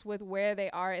sense with where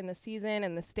they are in the season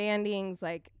and the standings.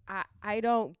 Like, I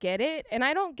don't get it. And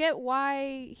I don't get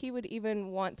why he would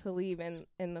even want to leave in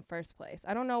the first place.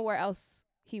 I don't know where else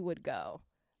he would go.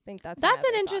 I think that's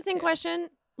an interesting question.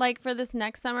 Like, for this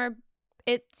next summer,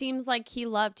 it seems like he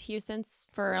loved Houston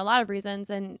for a lot of reasons.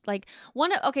 And like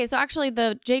so actually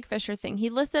the Jake Fisher thing, he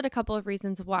listed a couple of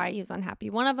reasons why he was unhappy.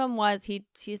 One of them was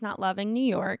he's not loving New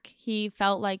York. He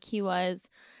felt like he was,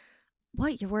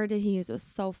 what word did he use? It was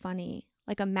so funny.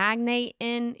 Like a magnate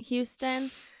in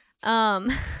Houston.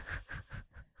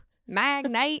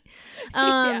 Magnate.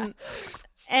 And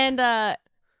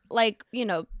like,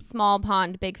 small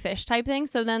pond, big fish type thing.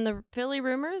 So then the Philly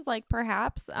rumors, like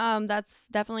perhaps that's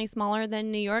definitely smaller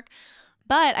than New York.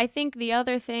 But I think the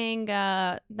other thing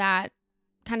that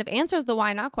kind of answers the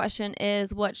why not question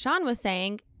is what Sean was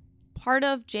saying. Part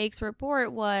of Jake's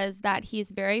report was that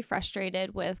he's very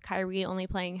frustrated with Kyrie only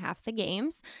playing half the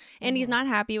games, and he's not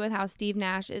happy with how Steve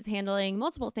Nash is handling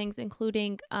multiple things,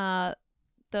 including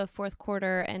the fourth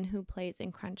quarter and who plays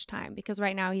in crunch time, because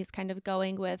right now he's kind of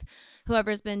going with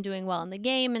whoever's been doing well in the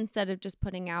game instead of just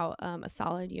putting out a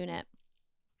solid unit.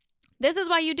 This is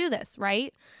why you do this,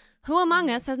 right? Who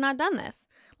among us has not done this?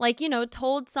 Like,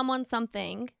 told someone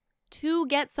something to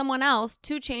get someone else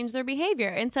to change their behavior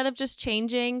instead of just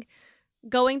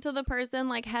going to the person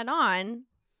like head on.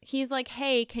 He's like,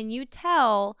 hey, can you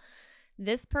tell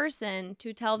this person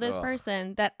to tell this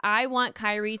person that I want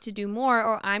Kyrie to do more,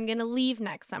 or I'm going to leave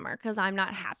next summer because I'm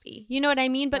not happy. You know what I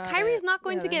mean? But Kyrie's not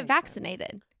going to get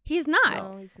vaccinated. He's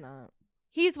not. No, he's not.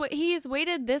 He's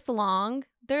waited this long.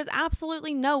 There's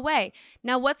absolutely no way.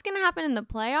 Now, what's going to happen in the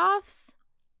playoffs?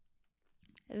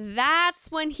 That's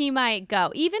when he might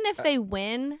go. Even if they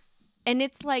win and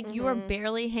it's like you are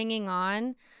barely hanging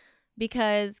on,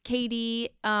 because KD,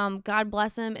 God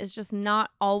bless him, is just not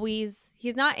always,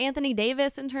 he's not Anthony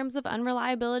Davis in terms of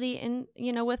unreliability and,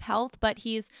 with health, but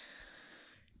he's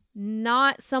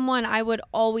not someone I would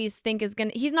always think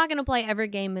he's not going to play every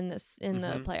game in the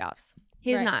playoffs.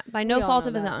 He's not, by no fault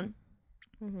of his own.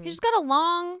 He's just got a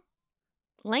long,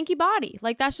 lanky body.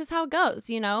 Like, that's just how it goes,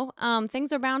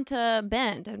 things are bound to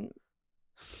bend and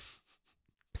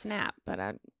snap,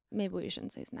 but maybe we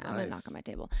shouldn't say snap. Nice. I'm gonna knock on my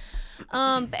table.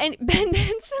 And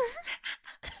bendance.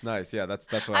 Nice. Yeah,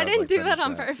 that's why I didn't do that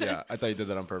on purpose. Yeah, I thought you did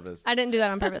that on purpose. I didn't do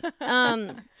that on purpose.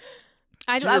 I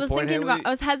was thinking about. I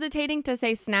was hesitating to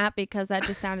say snap because that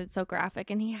just sounded so graphic,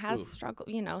 and he has struggled.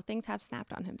 Things have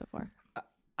snapped on him before.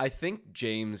 I think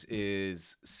James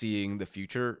is seeing the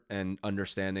future and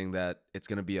understanding that it's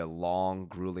going to be a long,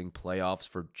 grueling playoffs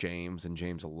for James and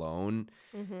James alone.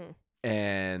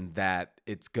 And that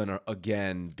it's going to,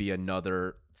 again, be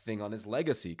another thing on his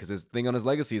legacy. Because his thing on his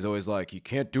legacy is always like, you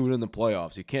can't do it in the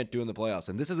playoffs. You can't do it in the playoffs.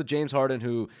 And this is a James Harden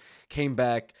who came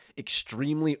back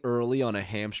extremely early on a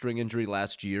hamstring injury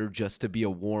last year just to be a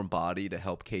warm body to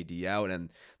help KD out.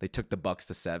 And they took the Bucks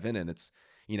to 7. And it's,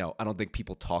 I don't think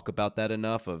people talk about that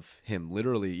enough, of him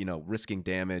literally, risking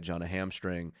damage on a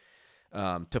hamstring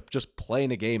to just play in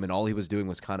a game. And all he was doing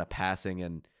was kind of passing.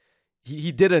 And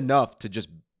he did enough to just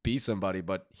be somebody,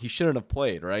 but he shouldn't have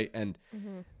played, right? And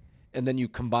then you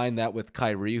combine that with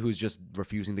Kyrie, who's just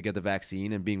refusing to get the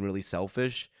vaccine and being really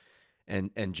selfish,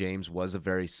 and James was a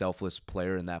very selfless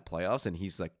player in that playoffs, and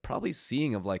he's like probably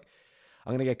seeing of like,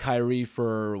 I'm gonna get Kyrie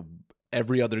for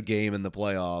every other game in the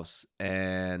playoffs,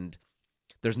 and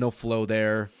there's no flow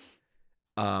there.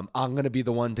 I'm going to be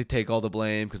the one to take all the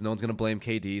blame because no one's going to blame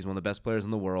KD. He's one of the best players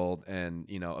in the world. And,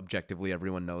 objectively,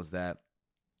 everyone knows that.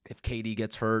 If KD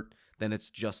gets hurt, then it's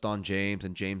just on James.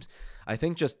 And James, I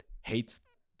think, just hates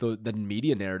the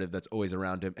media narrative that's always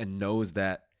around him and knows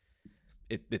that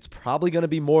it's probably going to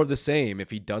be more of the same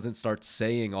if he doesn't start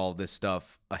saying all this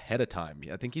stuff ahead of time.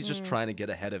 I think he's just trying to get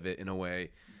ahead of it in a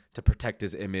way to protect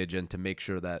his image and to make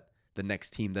sure that the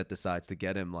next team that decides to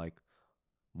get him,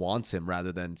 wants him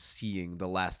rather than seeing the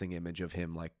lasting image of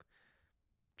him,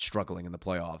 struggling in the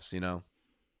playoffs,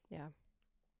 Yeah.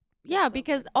 Yeah,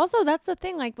 because also that's the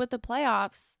thing, with the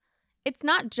playoffs, it's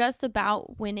not just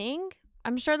about winning.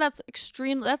 I'm sure that's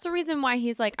the reason why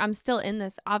he's I'm still in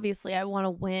this. Obviously, I want to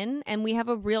win, and we have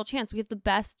a real chance. We have the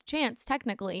best chance,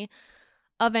 technically,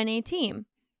 of any team.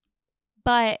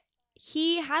 But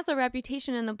he has a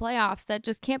reputation in the playoffs that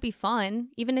just can't be fun,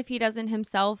 even if he doesn't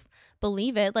himself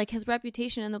believe it. His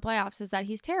reputation in the playoffs is that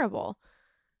he's terrible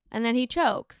and then he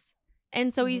chokes.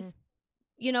 And so he's,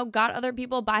 got other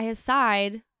people by his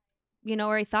side,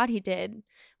 or he thought he did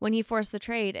when he forced the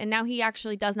trade. And now he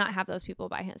actually does not have those people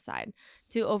by his side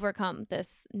to overcome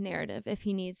this narrative if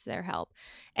he needs their help.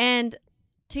 And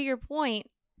to your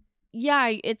point,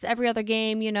 yeah, it's every other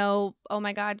game, oh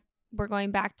my God, we're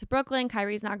going back to Brooklyn.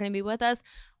 Kyrie's not going to be with us.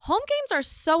 Home games are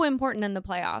so important in the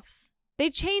playoffs. They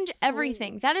change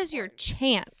everything. That is your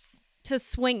chance to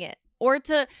swing it or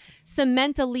to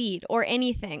cement a lead or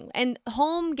anything. And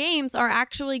home games are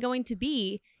actually going to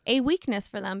be a weakness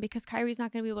for them because Kyrie's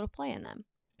not going to be able to play in them.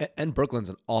 And Brooklyn's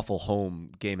an awful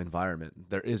home game environment.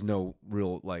 There is no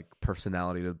real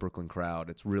personality to the Brooklyn crowd.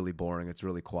 It's really boring. It's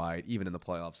really quiet, even in the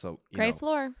playoffs. So Great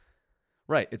floor.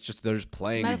 Right. It's just they're just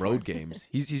playing road games.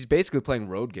 He's basically playing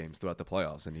road games throughout the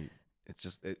playoffs, and it's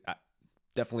just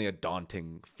definitely a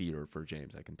daunting fear for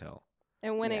James. I can tell.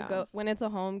 And when it's a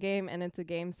home game and it's a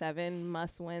Game 7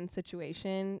 must-win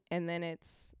situation, and then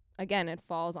it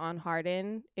falls on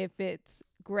Harden. If it's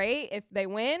great, if they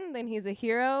win, then he's a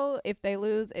hero. If they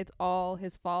lose, it's all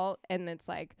his fault, and it's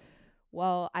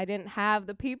well, I didn't have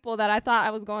the people that I thought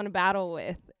I was going to battle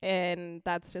with, and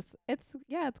that's just it's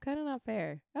kind of not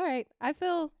fair. All right, I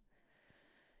feel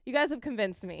you guys have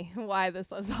convinced me why this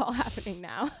is all happening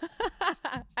now.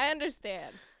 I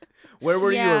understand. Where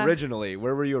were you originally?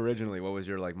 What was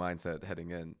your mindset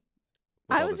heading in?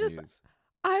 I was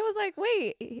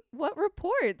wait, what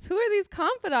reports? Who are these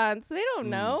confidants? They don't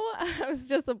know. I was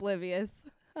just oblivious.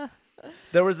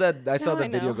 There was I saw the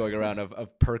video going around of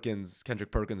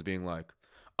Kendrick Perkins being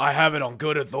I have it on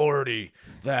good authority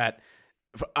that,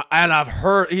 and I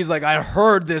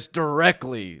heard this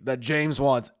directly that James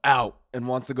wants out and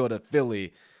wants to go to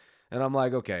Philly. And I'm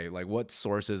okay, what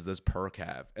sources does Perk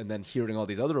have? And then hearing all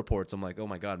these other reports, I'm oh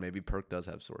my God, maybe Perk does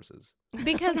have sources.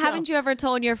 Because haven't you ever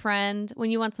told your friend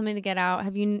when you want something to get out,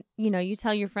 have you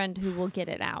tell your friend who will get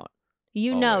it out?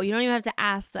 You don't even have to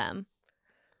ask them.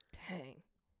 Dang.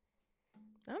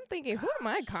 I'm thinking, who are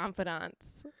my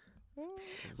confidants?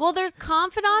 Well, there's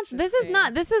confidants. This is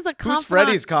a confidant. Who's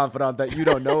Freddie's confidant that you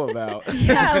don't know about?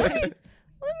 Yeah, let me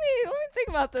think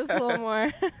about this a little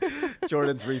more.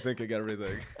 Jordan's rethinking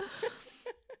everything.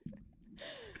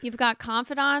 You've got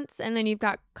confidants, and then you've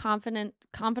got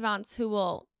confidants who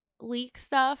will leak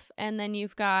stuff, and then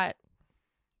you've got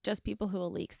just people who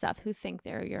will leak stuff who think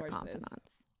they're your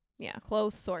confidants. Yeah,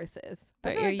 close sources.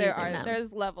 But you're using them.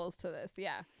 There's levels to this.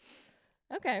 Yeah.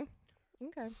 Okay.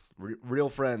 Real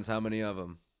friends, how many of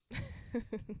them?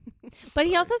 But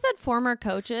he also said former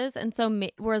coaches, and so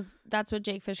that's what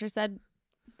Jake Fisher said,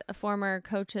 former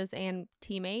coaches and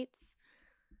teammates.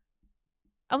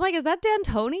 I'm is that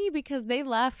D'Antoni? Because they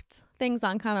left things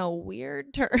on kind of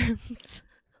weird terms.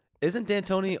 Isn't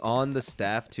D'Antoni on the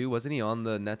staff too? Wasn't he on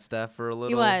the net staff for a little?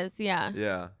 He was, yeah.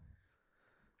 Yeah.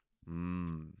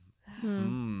 The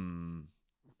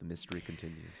mystery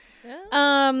continues.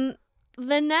 Yeah.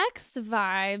 The next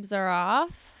vibes are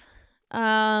off.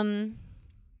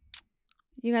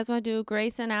 You guys want to do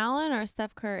Grayson Allen or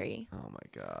Steph Curry? Oh my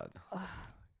God.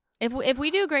 If we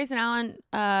do Grayson Allen,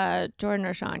 Jordan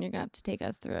or Sean, you're gonna have to take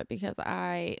us through it because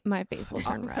my face will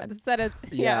turn red. Set a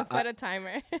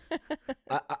timer.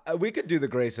 We could do the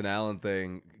Grayson Allen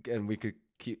thing, and we could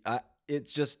keep.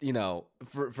 It's just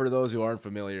for those who aren't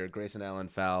familiar, Grayson Allen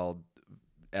fouled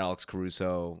Alex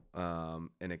Caruso,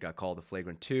 and it got called a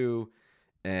flagrant 2.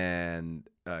 And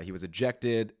he was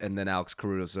ejected, and then Alex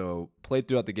Caruso played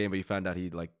throughout the game, but he found out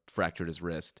he fractured his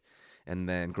wrist. And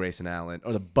then Grayson Allen,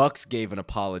 or the Bucks, gave an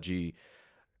apology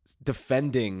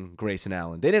defending Grayson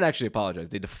Allen. They didn't actually apologize.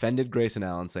 They defended Grayson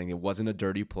Allen, saying it wasn't a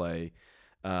dirty play,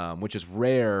 which is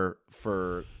rare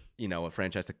for a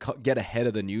franchise to get ahead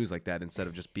of the news like that instead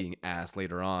of just being asked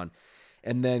later on.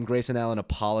 And then Grayson Allen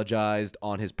apologized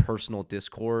on his personal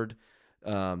Discord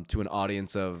to an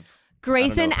audience of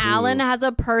Grayson Allen has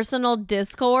a personal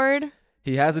Discord.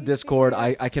 He has a Discord.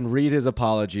 I can read his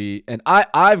apology, and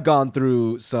I've gone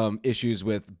through some issues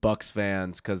with Bucks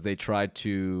fans because they tried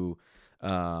to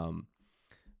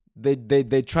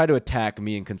they try to attack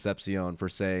me and Concepcion for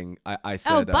saying I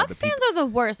said Bucks fans are the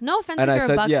worst. No offense if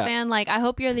you're a Bucks fan, like I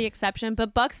hope you're the exception,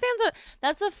 but Bucks fans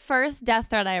that's the first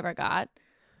death threat I ever got.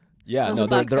 Yeah, no,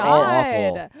 they're all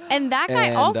awful. And that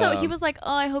guy also, he was like,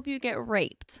 "Oh, I hope you get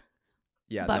raped."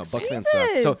 Yeah, Bucks fans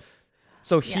suck.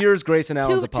 So here's Grayson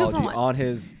Allen's apology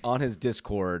on his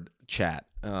Discord chat.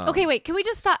 Okay, wait. Can we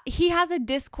just stop? He has a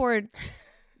Discord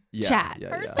chat. Yeah.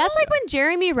 That's like when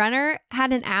Jeremy Renner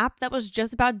had an app that was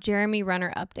just about Jeremy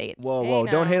Renner updates. Whoa!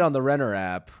 Don't hate on the Renner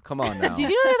app. Come on now. Did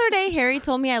you know the other day Harry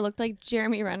told me I looked like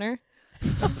Jeremy Renner?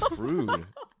 That's rude.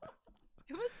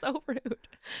 It was so rude.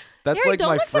 That's Harry, like don't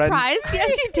my look friend. Surprised.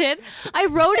 Yes, you did. I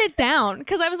wrote it down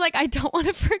because I was like, I don't want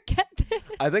to forget this.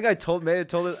 I think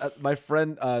my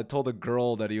friend told a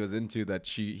girl that he was into that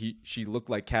she looked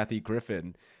like Kathy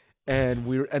Griffin, and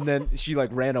then she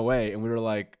like ran away, and we were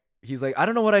like, he's like, I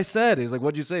don't know what I said. He's like,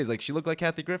 what'd you say? He's like, she looked like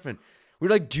Kathy Griffin. We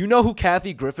were like, do you know who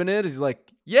Kathy Griffin is? He's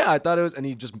like, yeah, I thought it was, and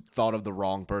he just thought of the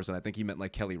wrong person. I think he meant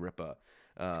like Kelly Ripa,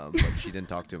 but she didn't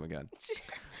talk to him again.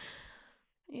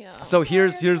 Yeah. So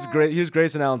here's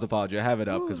Grayson Allen's apology. I have it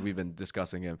up because we've been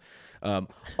discussing him.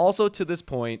 Also, to this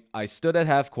point, I stood at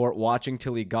half court watching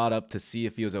till he got up to see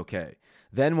if he was okay.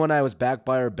 Then when I was back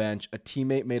by our bench, a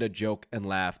teammate made a joke and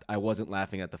laughed. I wasn't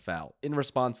laughing at the foul. In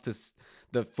response to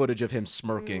the footage of him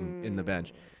smirking in the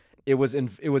bench. It was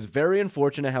very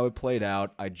unfortunate how it played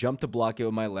out. I jumped to block it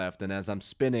with my left, and as I'm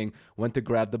spinning, went to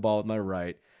grab the ball with my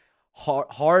right.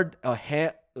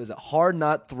 It was a hard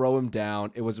not throw him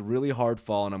down. It was a really hard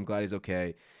fall, and I'm glad he's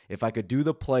okay. If I could do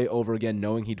the play over again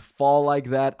knowing he'd fall like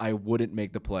that, I wouldn't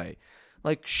make the play.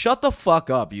 Like, shut the fuck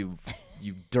up, you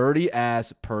dirty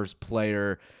ass purse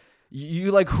player.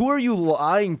 You like, who are you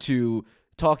lying to,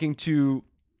 talking to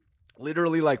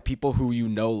literally like people who you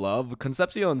know love?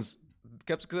 Concepcion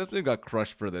got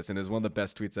crushed for this, and is one of the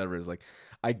best tweets ever. Is like,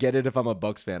 I get it if I'm a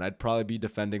Bucks fan. I'd probably be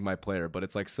defending my player, but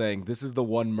it's like saying this is the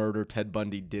one murder Ted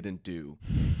Bundy didn't do.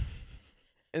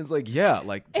 And it's like, yeah,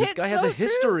 like this guy has a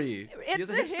history.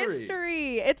 It's a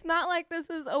history. It's not like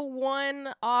this is a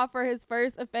one-off for his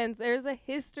first offense. There's a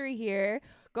history here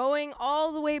going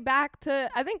all the way back to,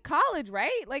 I think, college,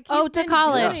 right? Like, to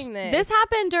college. This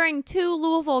happened during 2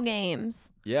 Louisville games.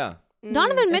 Yeah.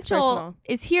 Donovan Mitchell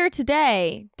is here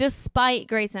today despite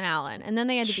Grayson Allen, and then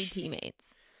they had to be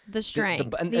teammates. The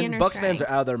strength, and Bucks fans are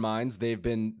out of their minds.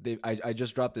 I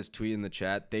just dropped this tweet in the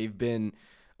chat. They've been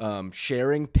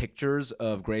sharing pictures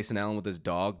of Grayson Allen with his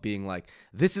dog, being like,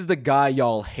 "This is the guy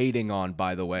y'all hating on."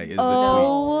 By the way, is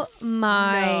the tweet.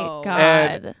 My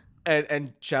God.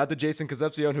 And shout out to Jason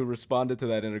Concepcion, who responded to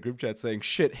that in a group chat saying,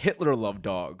 "Shit, Hitler loved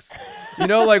dogs."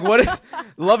 Like, what is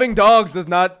loving dogs does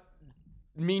not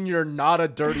mean you're not a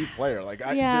dirty player. Like,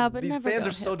 but these fans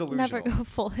are so delusional. Never go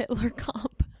full Hitler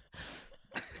comp.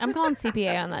 I'm calling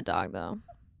CPA on that dog though.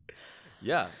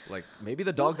 Yeah, like maybe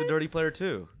the dog's a dirty player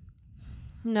too.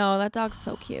 No, that dog's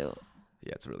so cute.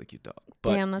 Yeah, it's a really cute dog.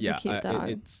 But damn, that's a cute dog.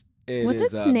 What's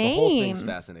its name? The whole thing's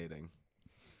fascinating.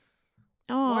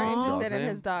 Oh, more interested in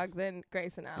his dog than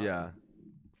Grayson Allen. Yeah.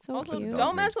 So also, cute.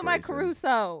 don't mess with my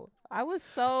Caruso. I was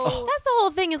so. That's the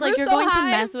whole thing. Is like, you're going to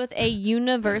mess with a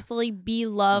universally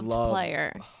beloved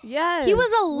player. Yes, he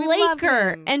was a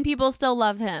Laker, and people still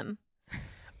love him.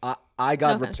 I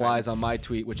got replies on my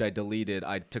tweet, which I deleted.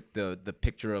 I took the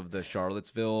picture of the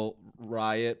Charlottesville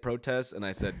riot protests, and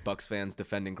I said Bucks fans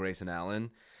defending Grayson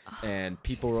Allen, and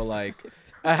people were like,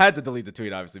 I had to delete the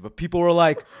tweet obviously, but people were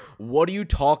like, "What are you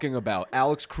talking about?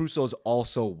 Alex Caruso's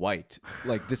also white.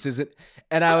 Like, this isn't."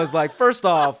 And I was like, first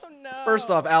off,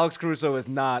 Alex Caruso is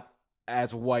not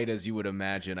as white as you would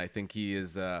imagine. I think he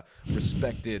is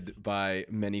respected by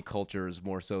many cultures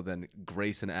more so than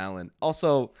Grayson Allen.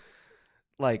 Also,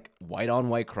 like, white on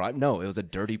white crime. No, it was a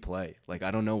dirty play. Like,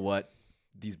 I don't know what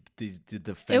these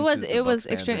defenses. It was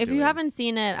extreme. If you haven't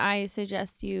seen it, I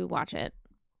suggest you watch it.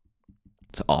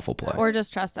 It's an awful play. Or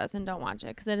just trust us and don't watch it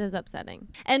because it is upsetting.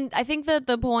 And I think that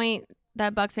the point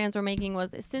that Bucks fans were making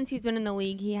was, since he's been in the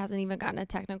league, he hasn't even gotten a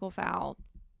technical foul.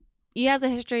 He has a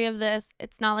history of this.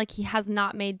 It's not like he has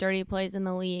not made dirty plays in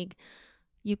the league.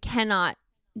 You cannot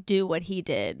do what he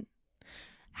did.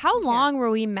 How long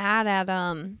were we mad at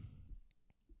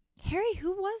Harry?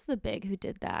 Who was the big who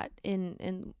did that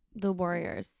in the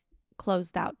Warriors?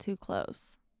 Closed out too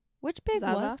close. Which big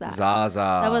Zaza? was that?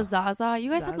 Zaza. That was Zaza.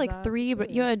 You guys had like Zaza, 3, but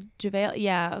too. you had JaVale.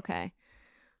 Yeah, okay.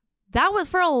 That was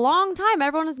for a long time.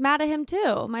 Everyone was mad at him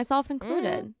too, myself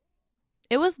included.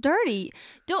 It was dirty.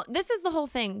 This is the whole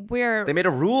thing where They made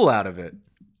a rule out of it.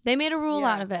 they made a rule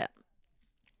out of it.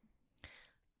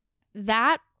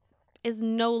 That is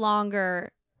no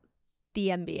longer the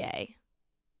NBA,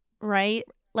 right?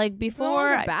 Like before,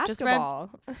 No, I just read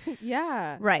basketball.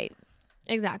 Yeah. right,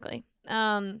 exactly.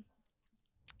 Yeah,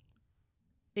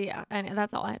 and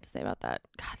that's all I had to say about that.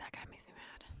 God, that guy makes me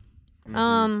mad.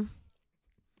 Mhm.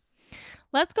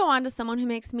 Let's go on to someone who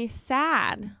makes me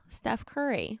sad, Steph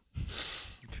Curry.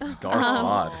 Dark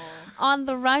pod. On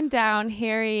the rundown,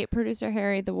 producer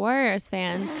Harry, the Warriors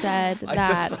fan, said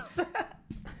that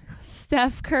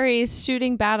Steph Curry's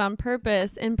shooting bad on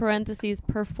purpose, in parentheses,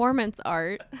 performance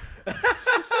art.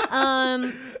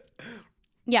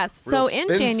 Yes. Real So in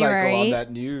spin January, cycle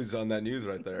on that news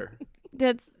right there.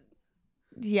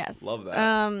 Yes. Love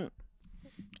that.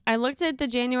 I looked at the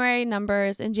January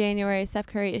numbers. In January, Steph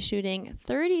Curry is shooting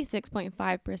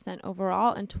 36.5%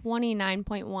 overall and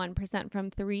 29.1% from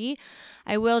 3.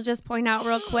 I will just point out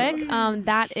real quick,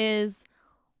 that is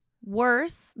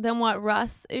worse than what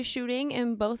Russ is shooting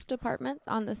in both departments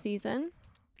on the season.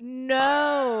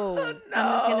 No. I'm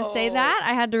just going to say that.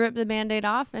 I had to rip the Band-Aid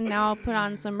off and now I'll put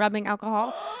on some rubbing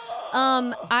alcohol.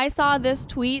 I saw this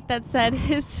tweet that said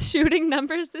his shooting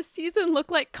numbers this season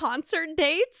look like concert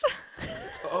dates.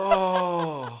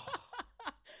 Oh.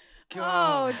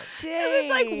 God. Oh, dang. It's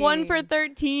like 1 for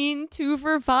 13, 2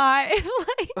 for 5.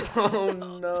 Like, Oh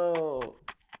no.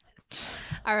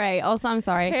 all right. Also, I'm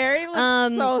sorry. Harry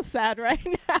looks so sad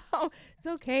right now. It's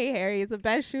okay, Harry. He's the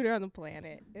best shooter on the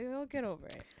planet. He'll get over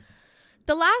it.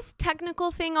 The last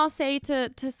technical thing I'll say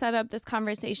to set up this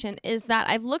conversation is that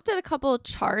I've looked at a couple of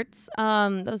charts,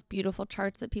 those beautiful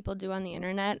charts that people do on the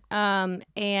internet,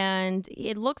 and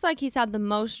it looks like he's had the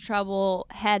most trouble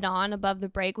head on above the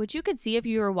break, which you could see if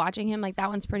you were watching him. Like, that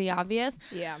one's pretty obvious.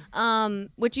 Yeah.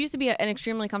 Which used to be an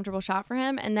extremely comfortable shot for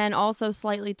him, and then also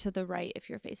slightly to the right if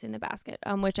you're facing the basket,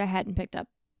 which I hadn't picked up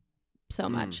so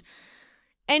much.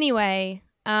 Anyway,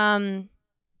 I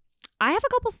have a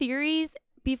couple theories.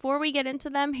 Before we get into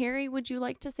them, Harry, would you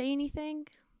like to say anything?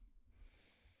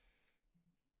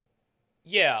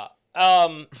 Yeah.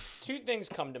 2 things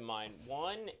come to mind.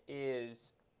 One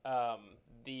is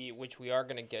which we are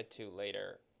going to get to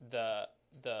later. The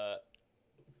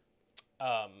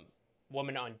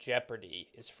woman on Jeopardy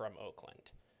is from Oakland,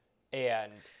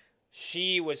 and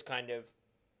she was kind of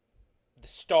the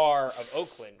star of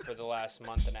Oakland for the last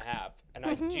month and a half. And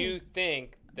I do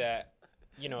think that,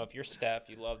 you know, if you're Steph,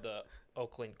 you love the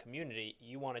Oakland community,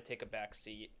 you want to take a back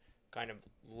seat, kind of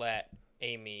let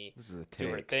Amy do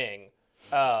her thing.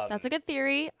 That's a good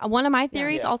theory. One of my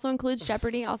theories also includes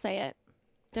Jeopardy. I'll say it.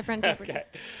 Different Jeopardy.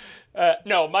 Okay.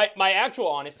 No, my actual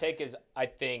honest take is I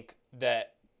think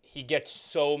that he gets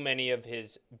so many of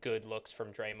his good looks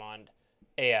from Draymond,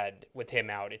 and with him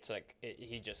out, it's like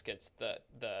he just gets the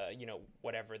you know,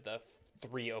 whatever the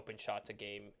 3 open shots a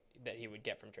game that he would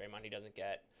get from Draymond, he doesn't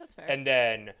get. That's fair. And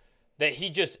then that he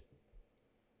just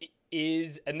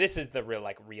is, and this is the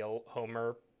real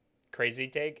Homer crazy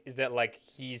take, is that like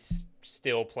he's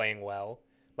still playing well,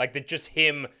 like that just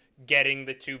him getting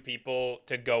the 2 people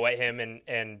to go at him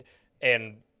and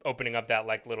opening up that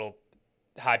like little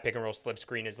high pick and roll slip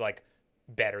screen is like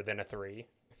better than a 3.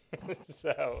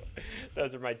 So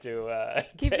those are my 2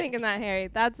 Keep takes. thinking that, Harry.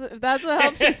 That's what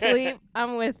helps you sleep.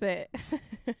 I'm with it.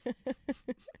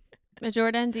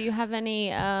 Jordan, do you have any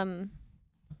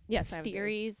Yes, I have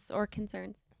theories or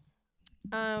concerns?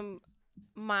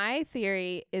 My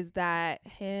theory is that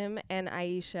him and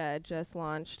Aisha just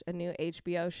launched a new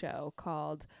HBO show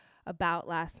called About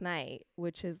Last Night,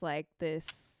 which is like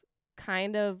this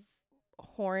kind of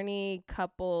horny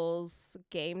couples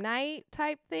game night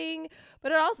type thing,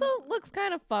 but it also looks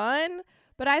kind of fun.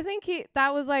 But I think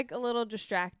that was like a little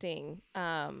distracting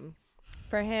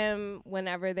for him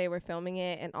whenever they were filming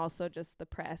it, and also just the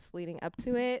press leading up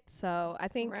to it. So I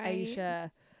think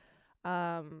Aisha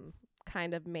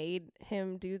kind of made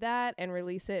him do that and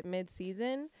release it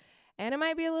mid-season, and it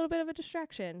might be a little bit of a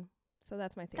distraction. So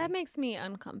that's my thing. That makes me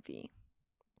uncomfy.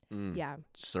 Yeah,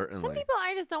 Certainly. Some people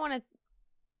I just don't want to.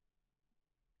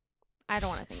 I don't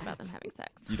want to think about them having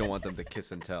sex. You don't want them to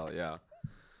kiss and tell, yeah.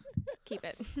 Keep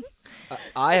it.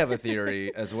 I have a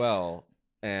theory as well,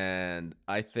 and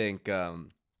I think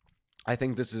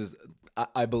this is.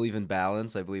 I believe in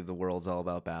balance. I believe the world's all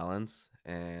about balance,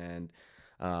 and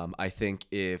I think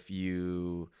if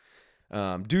you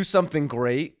do something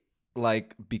great,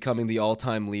 like becoming the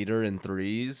all-time leader in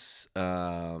threes,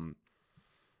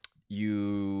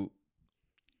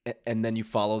 and then you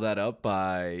follow that up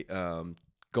by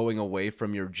going away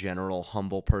from your general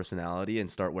humble personality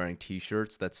and start wearing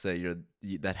T-shirts that say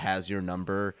that has your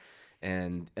number,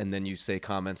 and then you say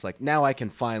comments like, now I can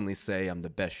finally say I'm the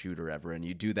best shooter ever, and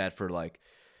you do that for like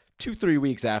 2-3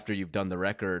 weeks after you've done the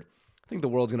record. I think the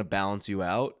world's gonna balance you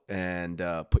out and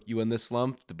put you in this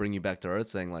slump to bring you back to earth,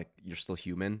 saying like you're still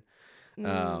human,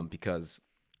 because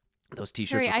those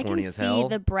T-shirts were corny as hell. I can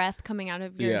see the breath coming out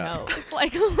of your nose,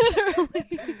 like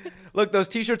literally. Look, those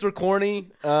T-shirts were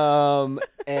corny,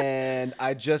 and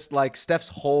I just like Steph's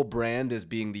whole brand is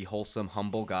being the wholesome,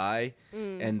 humble guy,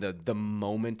 and the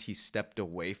moment he stepped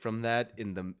away from that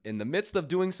in the midst of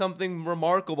doing something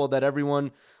remarkable that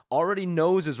everyone already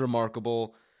knows is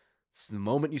remarkable, it's the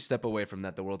moment you step away from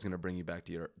that, the world's gonna bring you back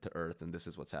to earth, and this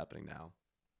is what's happening now.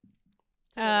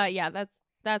 Yeah,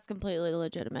 that's completely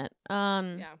legitimate.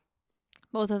 Yeah.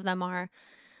 Both of them are.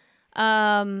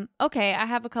 Okay, I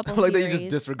have a couple Like theories. that you just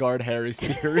disregard Harry's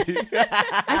theory.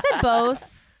 I said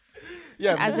both.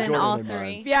 Yeah, as in all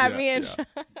three. Yeah, me and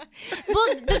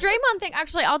Well, the Draymond thing,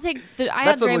 actually, I'll take I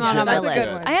That's had a Draymond legit- on my that's a list.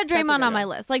 good one. I had That's a Draymond good on my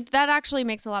one. list. Like, that actually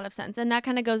makes a lot of sense. And that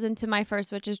kind of goes into my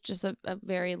first, which is just a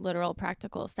very literal,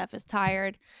 practical. Steph is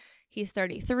tired. He's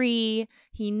 33.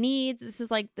 This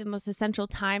is like the most essential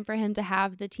time for him to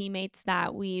have the teammates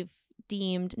that we've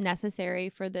deemed necessary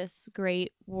for this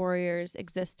great Warriors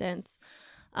existence.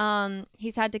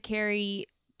 He's had to carry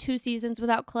 2 seasons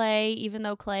without Clay, even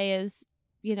though Clay is,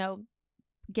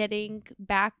 getting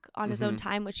back on his own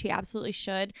time, which he absolutely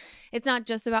should. It's not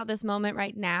just about this moment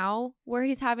right now where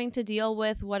he's having to deal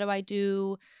with what do I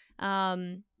do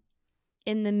in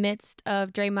the midst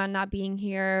of Draymond not being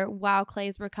here while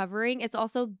Clay's recovering. It's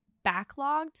also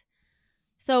backlogged.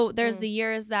 So there's the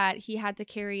years that he had to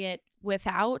carry it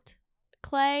without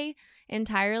Clay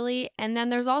entirely, and then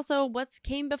there's also what's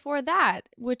came before that,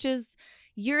 which is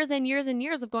years and years and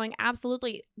years of going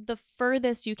absolutely the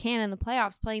furthest you can in the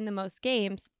playoffs, playing the most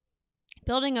games.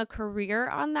 Building a career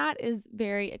on that is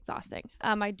very exhausting.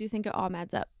 I do think it all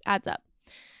adds up.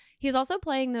 He's also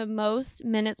playing the most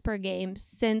minutes per game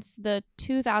since the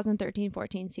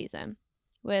 2013-14 season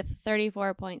with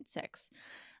 34.6.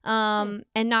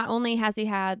 And not only has he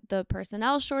had the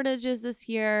personnel shortages this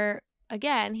year,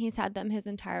 again, he's had them his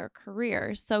entire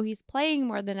career. So he's playing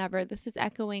more than ever. This is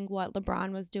echoing what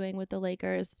LeBron was doing with the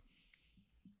Lakers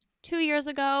 2 years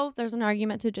ago. There's an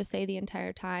argument to just say the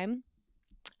entire time.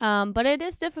 But it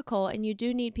is difficult, and you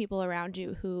do need people around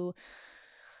you who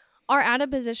are at a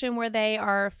position where they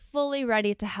are fully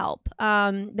ready to help.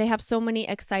 They have so many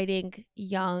exciting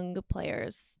young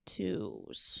players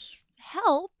to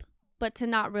help, but to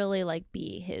not really like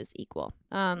be his equal.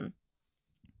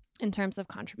 In terms of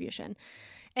contribution.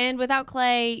 And without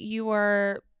Clay, you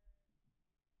were,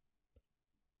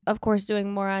 of course,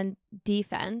 doing more on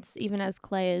defense, even as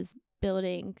Clay is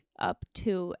building up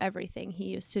to everything he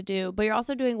used to do. But you're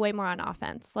also doing way more on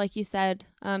offense. Like you said,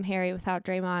 Harry, without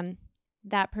Draymond,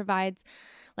 that provides,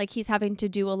 like, he's having to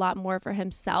do a lot more for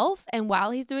himself. And while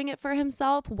he's doing it for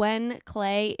himself, when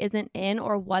Clay isn't in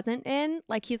or wasn't in,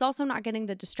 like, he's also not getting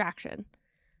the distraction.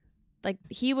 Like,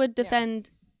 he would defend...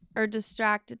 or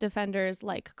distract defenders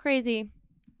like crazy.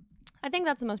 I think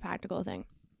that's the most practical thing.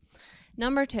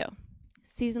 Number 2,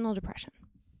 seasonal depression.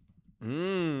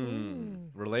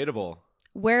 Relatable.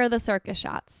 Where are the circus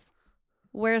shots?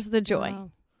 Where's the joy?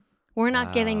 Wow. We're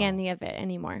not getting any of it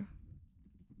anymore.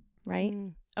 Right?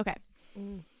 Okay.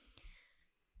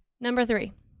 Number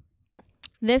 3.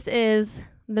 This is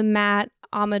the Matt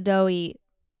Amodio.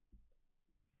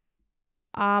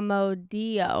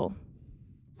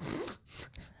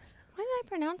 I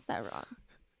pronounce that wrong.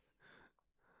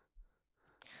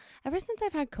 Ever since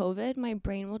I've had COVID, my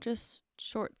brain will just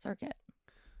short circuit.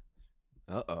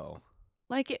 Uh-oh.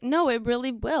 Like, no, it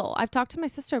really will. I've talked to my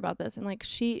sister about this, and like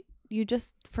you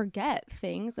just forget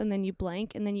things, and then you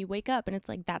blank, and then you wake up, and it's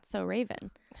like, that's so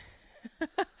Raven.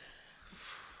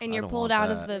 And you're pulled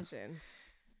out of the...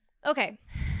 Okay.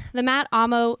 The Matt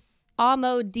Amodio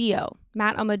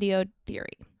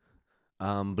theory.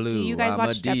 Blue. Do you guys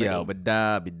watch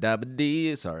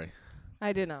Jeopardy? Sorry.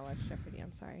 I did not watch Jeopardy.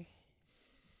 I'm sorry.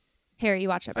 Harry, you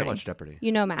watch Jeopardy. I watched Jeopardy.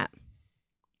 You know Matt.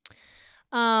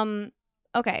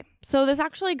 Okay, so this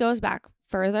actually goes back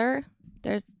further.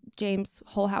 There's James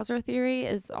Holhouser theory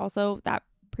is also that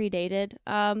predated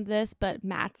this, but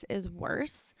Matt's is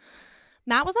worse.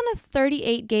 Matt was on a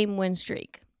 38-game win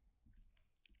streak.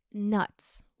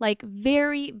 Nuts. Like,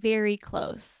 very, very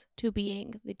close to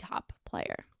being the top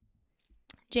player.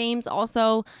 James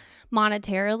also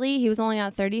monetarily, he was only on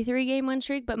a 33-game win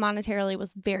streak, but monetarily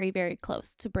was very, very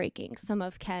close to breaking some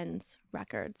of Ken's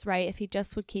records, right? If he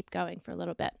just would keep going for a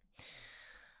little bit.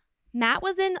 Matt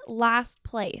was in last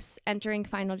place entering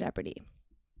Final Jeopardy.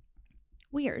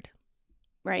 Weird,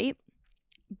 right?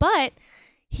 But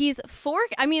he's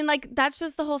I mean, like, that's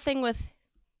just the whole thing with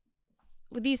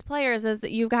these players, is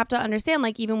that you have to understand,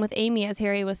 like, even with Amy, as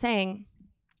Harry was saying,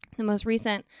 the most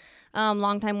recent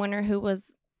longtime winner who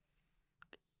was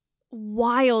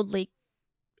wildly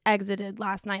exited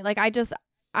last night. Like,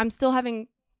 I'm still having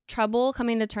trouble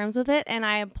coming to terms with it, and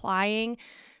I'm applying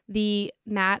the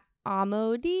Matt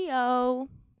Amodio,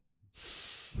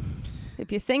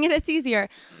 if you sing it, it's easier,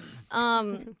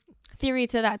 theory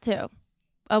to that too,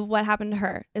 of what happened to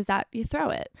her, is that you throw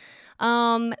it.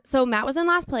 So Matt was in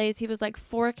last place. He was like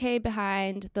 4K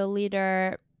behind the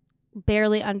leader,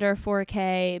 barely under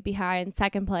 4K behind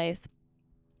second place.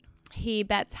 He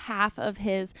bets half of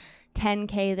his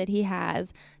 10K that he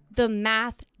has. The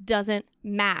math doesn't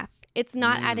math. It's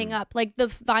not adding up. Like, the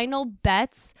final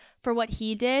bets for what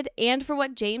he did and for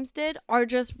what James did are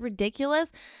just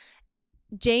ridiculous.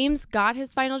 James got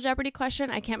his Final Jeopardy question.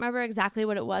 I can't remember exactly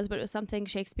what it was, but it was something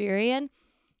Shakespearean.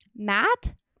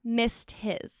 Matt missed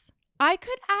his. I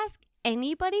could ask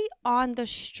anybody on the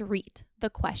street the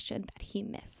question that he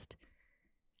missed.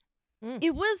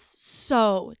 It was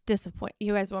so disappointing.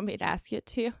 You guys want me to ask it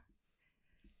too?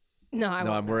 No,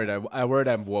 I'm worried. I'm worried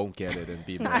I won't get it and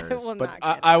be embarrassed. But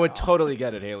I would totally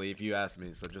get it, Haley, if you asked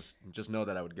me. So just know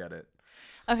that I would get it.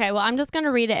 Okay, well, I'm just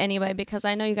gonna read it anyway because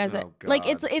I know you guys are like,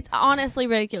 it's honestly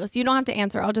ridiculous. You don't have to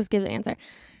answer. I'll just give the answer.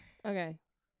 Okay.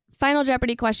 Final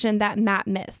Jeopardy question that Matt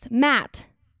missed. Matt,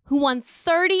 who won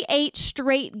 38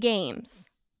 straight games.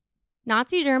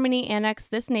 Nazi Germany annexed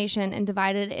this nation and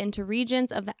divided it into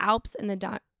regions of the Alps and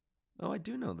the Oh, I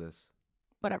do know this.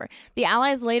 Whatever. The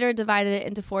Allies later divided it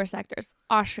into 4 sectors.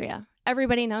 Austria.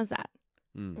 Everybody knows that.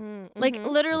 Like,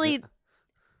 literally.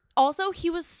 Also,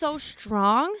 he was so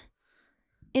strong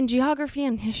in geography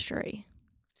and history.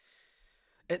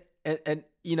 And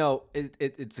you know,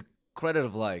 it's a credit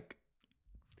of, like,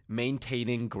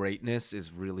 maintaining greatness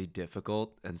is really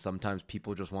difficult, and sometimes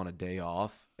people just want a day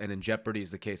off. And in Jeopardy,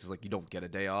 is the case is like, you don't get a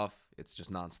day off; it's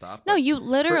just nonstop. No, you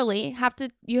literally have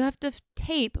to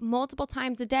tape multiple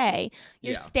times a day.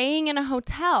 You're staying in a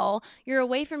hotel. You're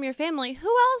away from your family.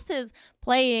 Who else is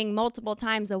playing multiple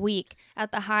times a week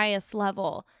at the highest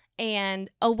level and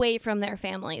away from their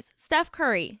families? Steph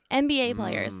Curry, NBA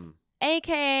players.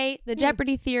 AKA the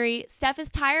Jeopardy theory. Steph is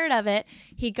tired of it.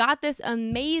 He got this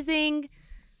amazing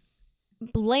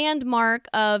landmark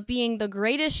of being the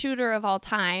greatest shooter of all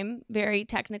time, very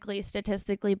technically,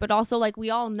 statistically, but also, like, we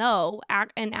all know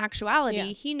in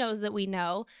actuality, he knows that we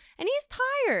know, and he's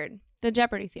tired. The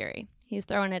Jeopardy theory. He's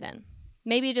throwing it in.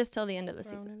 Maybe just till the end of the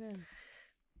season.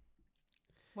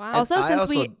 Wow. Also,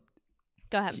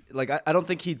 go ahead. Like, I don't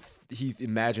think he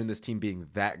imagined this team being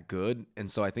that good, and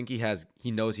so I think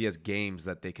he knows he has games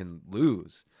that they can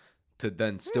lose to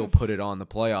then still put it on the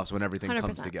playoffs when everything 100%.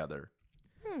 Comes together.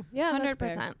 Yeah,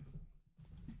 100%.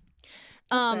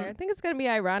 I think it's gonna be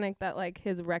ironic that, like,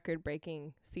 his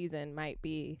record-breaking season might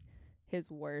be his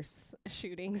worst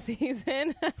shooting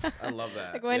season. I love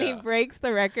that. Like, when he breaks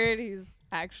the record, he's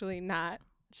actually not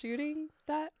shooting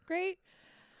that great.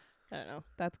 I don't know.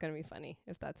 That's gonna be funny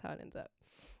if that's how it ends up.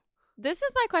 This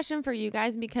is my question for you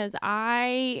guys, because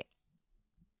I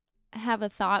have a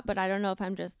thought, but I don't know if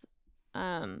I'm just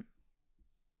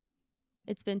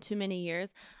it's been too many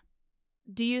years.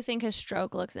 Do you think his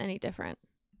stroke looks any different?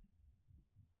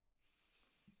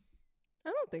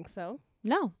 I don't think so.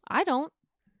 No, I don't.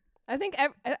 I think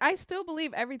I still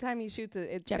believe every time he shoots it,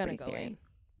 it's Jeopardy gonna go theory. in.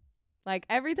 Like,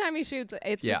 every time he shoots,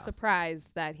 it's a surprise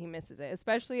that he misses it,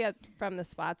 especially from the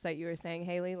spots that you were saying,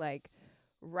 Haley, like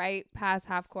right past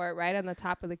half court, right on the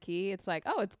top of the key. It's like,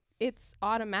 oh, it's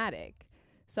automatic.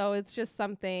 So it's just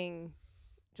something,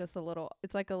 it's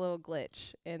like a little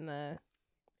glitch in the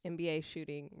NBA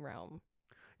shooting realm.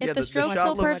 If the stroke's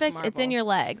so perfect, it's in your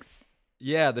legs.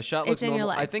 Yeah, the shot looks in your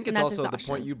normal. legs, I think and it's that's also exhaustion.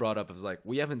 the point you brought up is, like,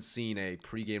 we haven't seen a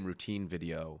pregame routine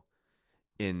video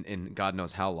in God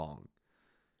knows how long.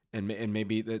 And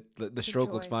maybe the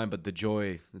stroke looks fine, but the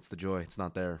joy, it's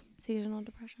not there. Seasonal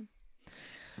depression.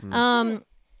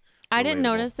 I didn't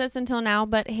notice this until now,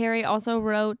 but Harry also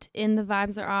wrote in The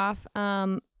Vibes Are Off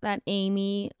that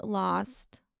Amy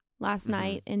lost last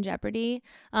night in Jeopardy.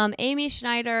 Amy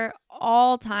Schneider,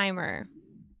 all-timer.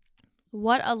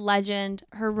 What a legend.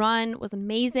 Her run was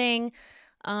amazing.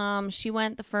 She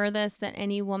went the furthest that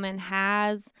any woman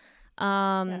has.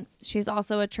 She's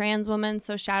also a trans woman,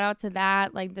 so shout out to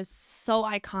that. Like, this is so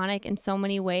iconic in so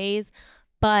many ways,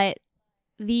 but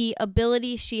the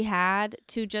ability she had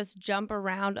to just jump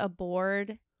around a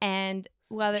board, and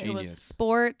whether Genius. it was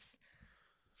sports,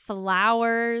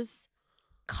 flowers,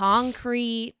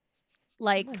 concrete,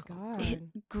 like Oh my God.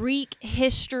 Greek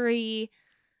history.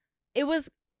 It was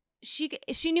she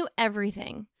knew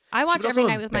everything. I watched every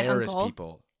night with my uncle.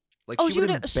 People. Like, Oh, she would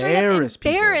embarrass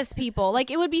people. Like,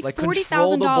 it would be like,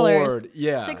 $40,000.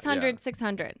 Yeah,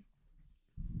 600.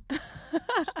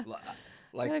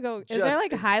 Like, go. Is there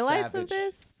like highlights of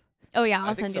this? Oh yeah,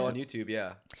 I'll I think send so you on YouTube.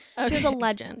 Yeah. Okay. She was a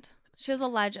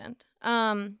legend.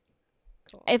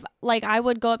 Cool. If like I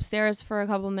would go upstairs for a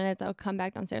couple of minutes, I would come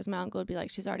back downstairs. My uncle would be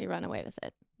like, "She's already run away with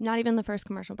it." Not even the first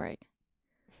commercial break.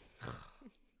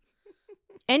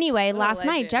 Anyway, last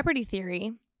night, Jeopardy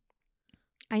theory.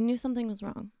 I knew something was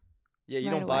wrong. Yeah, you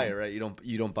don't buy it, right?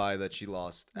 You don't buy that she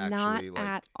lost. Actually, not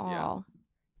at all. Yeah.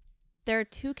 There are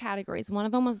 2 categories. One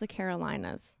of them was the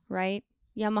Carolinas, right?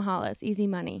 Yamahalas, easy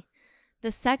money. The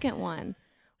second one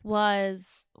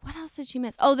was, what else did she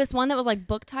miss? Oh, this one that was like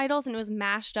book titles and it was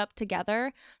mashed up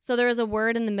together. So there was a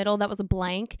word in the middle that was a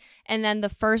blank. And then the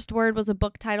first word was a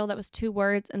book title that was 2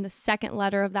 words. And the second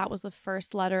letter of that was the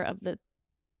first letter of the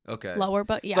lower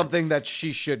book. Yeah. Something that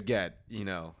she should get,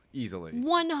 easily.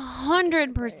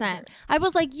 100%. I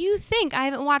was like, you think I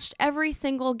haven't watched every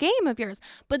single game of yours.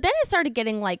 But then it started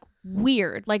getting like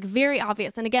weird, like very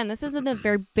obvious. And again, this is in the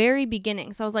very, very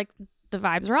beginning. So I was like, the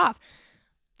vibes are off.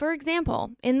 For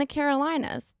example, in the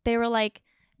Carolinas, they were like,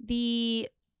 the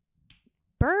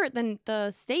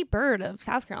state bird of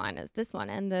South Carolina is this one,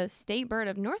 and the state bird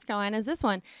of North Carolina is this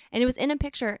one. And it was in a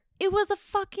picture. It was a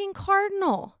fucking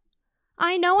cardinal.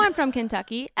 I know I'm from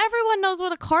Kentucky. Everyone knows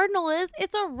what a cardinal is.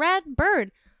 It's a red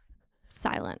bird.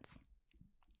 Silence.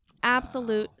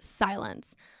 Absolute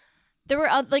silence. There were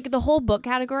like the whole book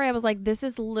category. I was like, this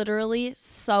is literally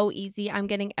so easy. I'm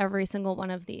getting every single one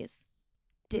of these.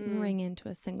 Didn't ring into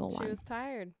a single one.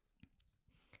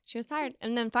 She was tired.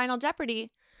 And then Final Jeopardy,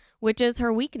 which is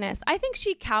her weakness. I think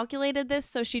she calculated this,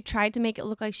 so she tried to make it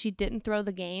look like she didn't throw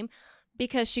the game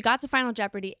because she got to Final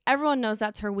Jeopardy. Everyone knows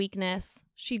that's her weakness.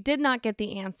 She did not get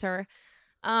the answer.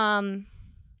 How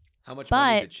much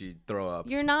money did she throw up?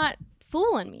 You're not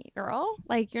fooling me, girl.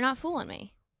 Like, you're not fooling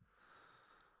me.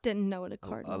 Didn't know what a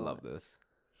cardinal was. I love this.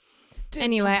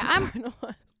 Anyway,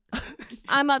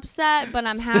 I'm upset, but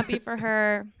I'm happy for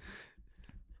her.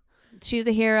 She's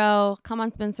a hero. Come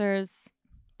on, Spencers.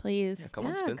 Please. Yeah, come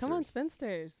on,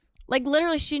 Spencers. Like,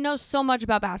 literally, she knows so much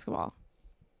about basketball.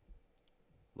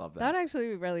 Love that. That would actually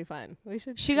be really fun.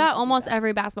 She got almost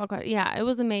every basketball question. Yeah, it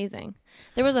was amazing.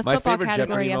 There was a football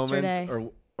category yesterday.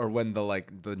 Or when the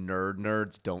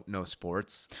nerds don't know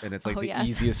sports, and it's like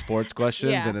easiest sports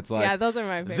questions, and it's like, those are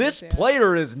my favorites. This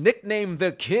player is nicknamed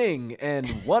the King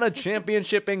and won a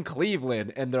championship in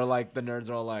Cleveland, and they're like, the nerds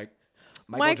are all like,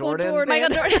 Michael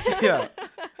Jordan. Yeah.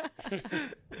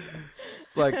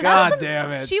 It's like, God damn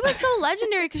it. She was so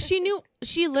legendary because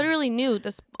she literally knew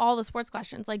all the sports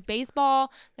questions. Like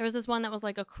baseball, there was this one that was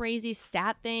like a crazy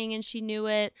stat thing, and she knew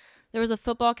it. There was a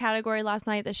football category last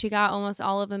night that she got almost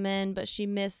all of them in, but she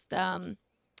missed John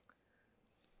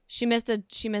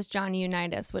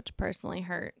Unitas, which personally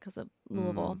hurt because of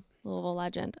Louisville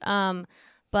legend.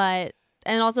 But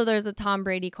also there's a Tom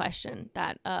Brady question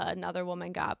that another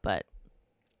woman got, but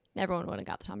everyone would have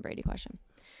got the Tom Brady question.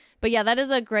 But yeah,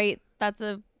 that's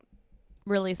a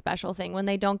really special thing when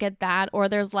they don't get that, or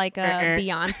there's like a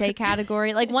Beyonce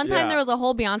category. Like one time there was a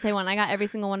whole Beyonce one. I got every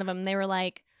single one of them. And they were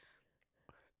like,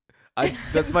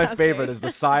 that's my favorite is the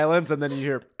silence, and then you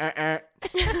hear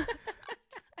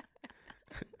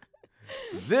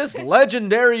This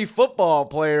legendary football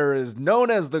player is known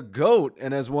as the GOAT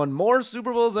and has won more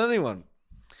Super Bowls than anyone.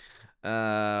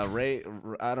 Ray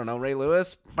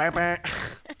Lewis. Whatever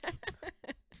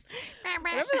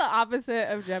the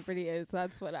opposite of Jeopardy is,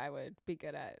 that's what I would be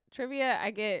good at. Trivia,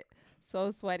 I get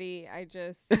so sweaty. I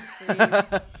just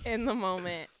freeze in the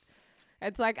moment.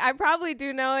 It's like, I probably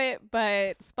do know it,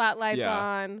 but spotlight's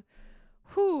on.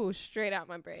 Straight out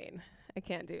my brain. I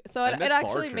can't do it. So it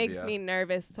actually makes me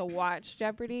nervous to watch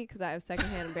Jeopardy because I have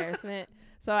secondhand embarrassment.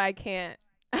 So I can't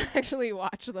actually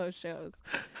watch those shows.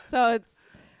 So it's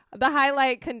the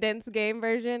highlight condensed game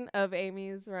version of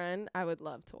Amy's run. I would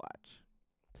love to watch.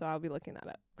 So I'll be looking that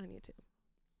up on YouTube.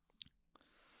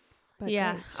 But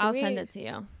yeah, I'll send it to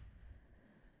you.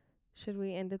 Should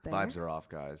we end it there? Vibes are off,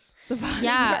 guys. The vibes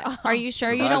are off. Are you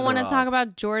sure you don't want to talk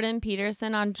about Jordan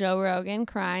Peterson on Joe Rogan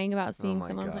crying about seeing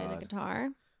someone play the guitar?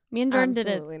 Me and Jordan did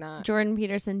a Jordan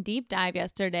Peterson deep dive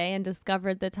yesterday and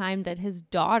discovered the time that his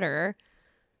daughter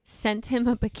sent him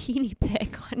a bikini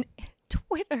pic on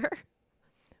Twitter.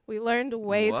 We learned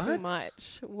way too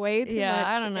much. Way too much. Yeah,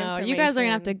 I don't know. You guys are going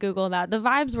to have to Google that. The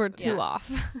vibes were too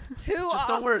off. Too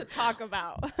off to talk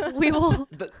about. We will.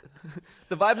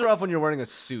 The vibes are off when you're wearing a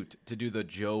suit to do the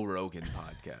Joe Rogan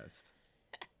podcast.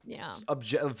 Yeah.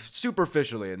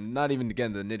 Superficially, and not even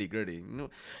again the nitty gritty.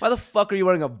 Why the fuck are you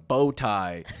wearing a bow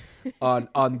tie on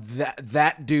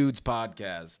that dude's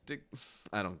podcast?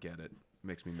 I don't get it. It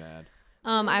makes me mad.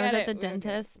 I was at the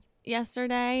dentist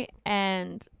yesterday,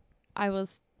 and I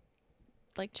was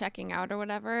like checking out or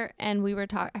whatever, and we were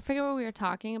talking. I forget what we were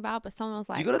talking about, but someone was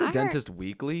like, "Do you go to the dentist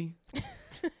weekly?"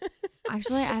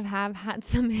 Actually, I have had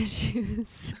some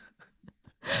issues.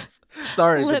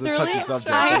 Sorry, it's a touchy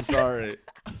subject. I'm sorry.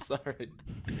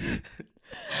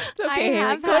 It's okay,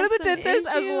 Haley. Go to the dentist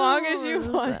as long as you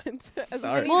want.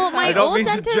 Sorry. Well, my old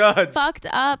dentist fucked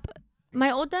up. My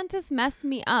old dentist messed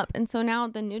me up, and so now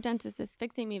the new dentist is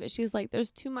fixing me, but she's like, there's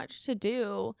too much to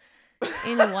do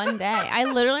in one day. I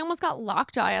literally almost got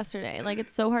lockjaw yesterday. Like,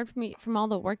 it's so hard for me from all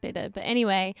the work they did. But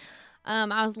anyway,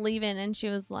 I was leaving, and she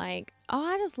was like, oh,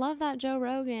 I just love that Joe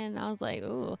Rogan. I was like,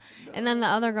 ooh. And then the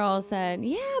other girl said,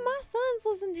 yeah, my sons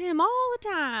listen to him all the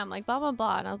time, like blah, blah,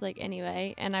 blah. And I was like,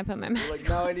 anyway. And I put my mask like,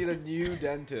 now I need a new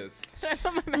dentist.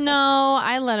 No,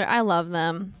 I love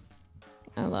them.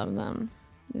 I love them.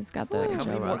 He's got the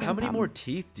Joe Rogan how many more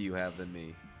teeth do you have than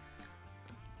me?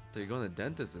 So you're going to the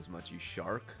dentist this much, you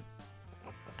shark.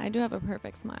 I do have a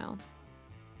perfect smile.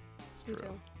 It's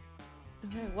true.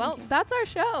 Okay, well, that's our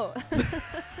show.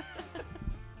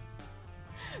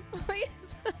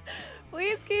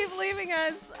 Please keep leaving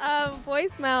us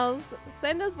voicemails.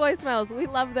 Send us voicemails. We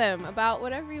love them about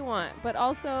whatever you want, but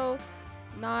also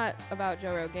not about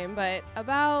Joe Rogan, but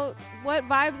about what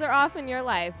vibes are off in your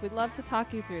life. We'd love to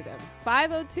talk you through them.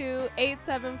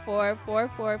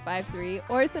 502-874-4453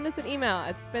 or send us an email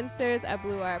at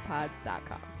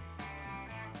spinsters@bluewirepods.com.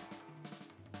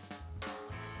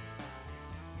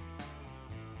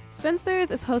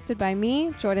 Spinsters is hosted by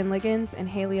me, Jordan Liggins, and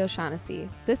Haley O'Shaughnessy.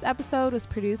 This episode was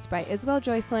produced by Isabel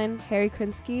Joycelyn, Harry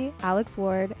Krinsky, Alex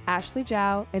Ward, Ashley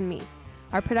Zhao, and me.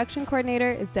 Our production coordinator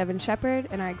is Devin Shepard,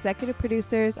 and our executive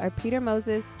producers are Peter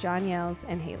Moses, John Yells,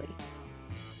 and Haley.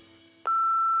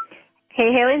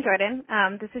 Hey, Haley and Jordan.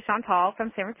 This is Chantal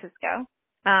from San Francisco.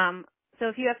 So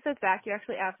a few episodes back, you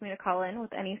actually asked me to call in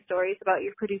with any stories about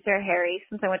your producer, Harry,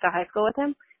 since I went to high school with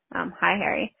him. Hi,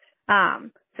 Harry.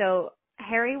 So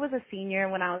Harry was a senior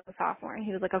when I was a sophomore, and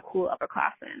he was like a cool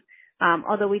upperclassman,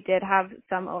 although we did have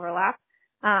some overlap.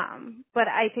 But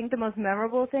I think the most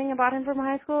memorable thing about him from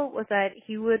high school was that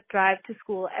he would drive to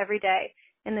school every day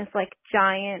in this like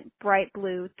giant bright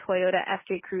blue Toyota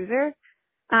FJ Cruiser.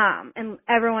 And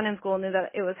everyone in school knew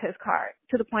that it was his car,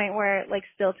 to the point where like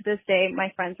still to this day,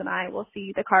 my friends and I will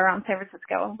see the car around San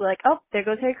Francisco and be like, oh, there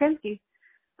goes Harry Krinsky.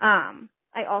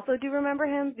 I also do remember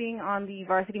him being on the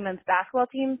varsity men's basketball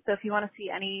team. So if you want to see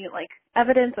any like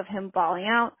evidence of him balling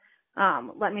out,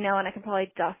 let me know, and I can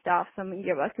probably dust off some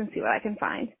yearbooks and see what I can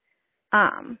find.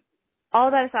 All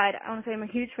that aside, I want to say I'm a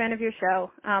huge fan of your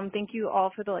show. Thank you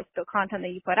all for the content that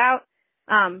you put out.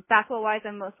 Basketball wise,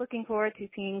 I'm most looking forward to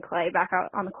seeing Clay back out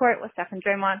on the court with Steph and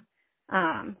Draymond.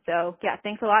 So yeah,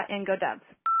 thanks a lot, and go Dubs.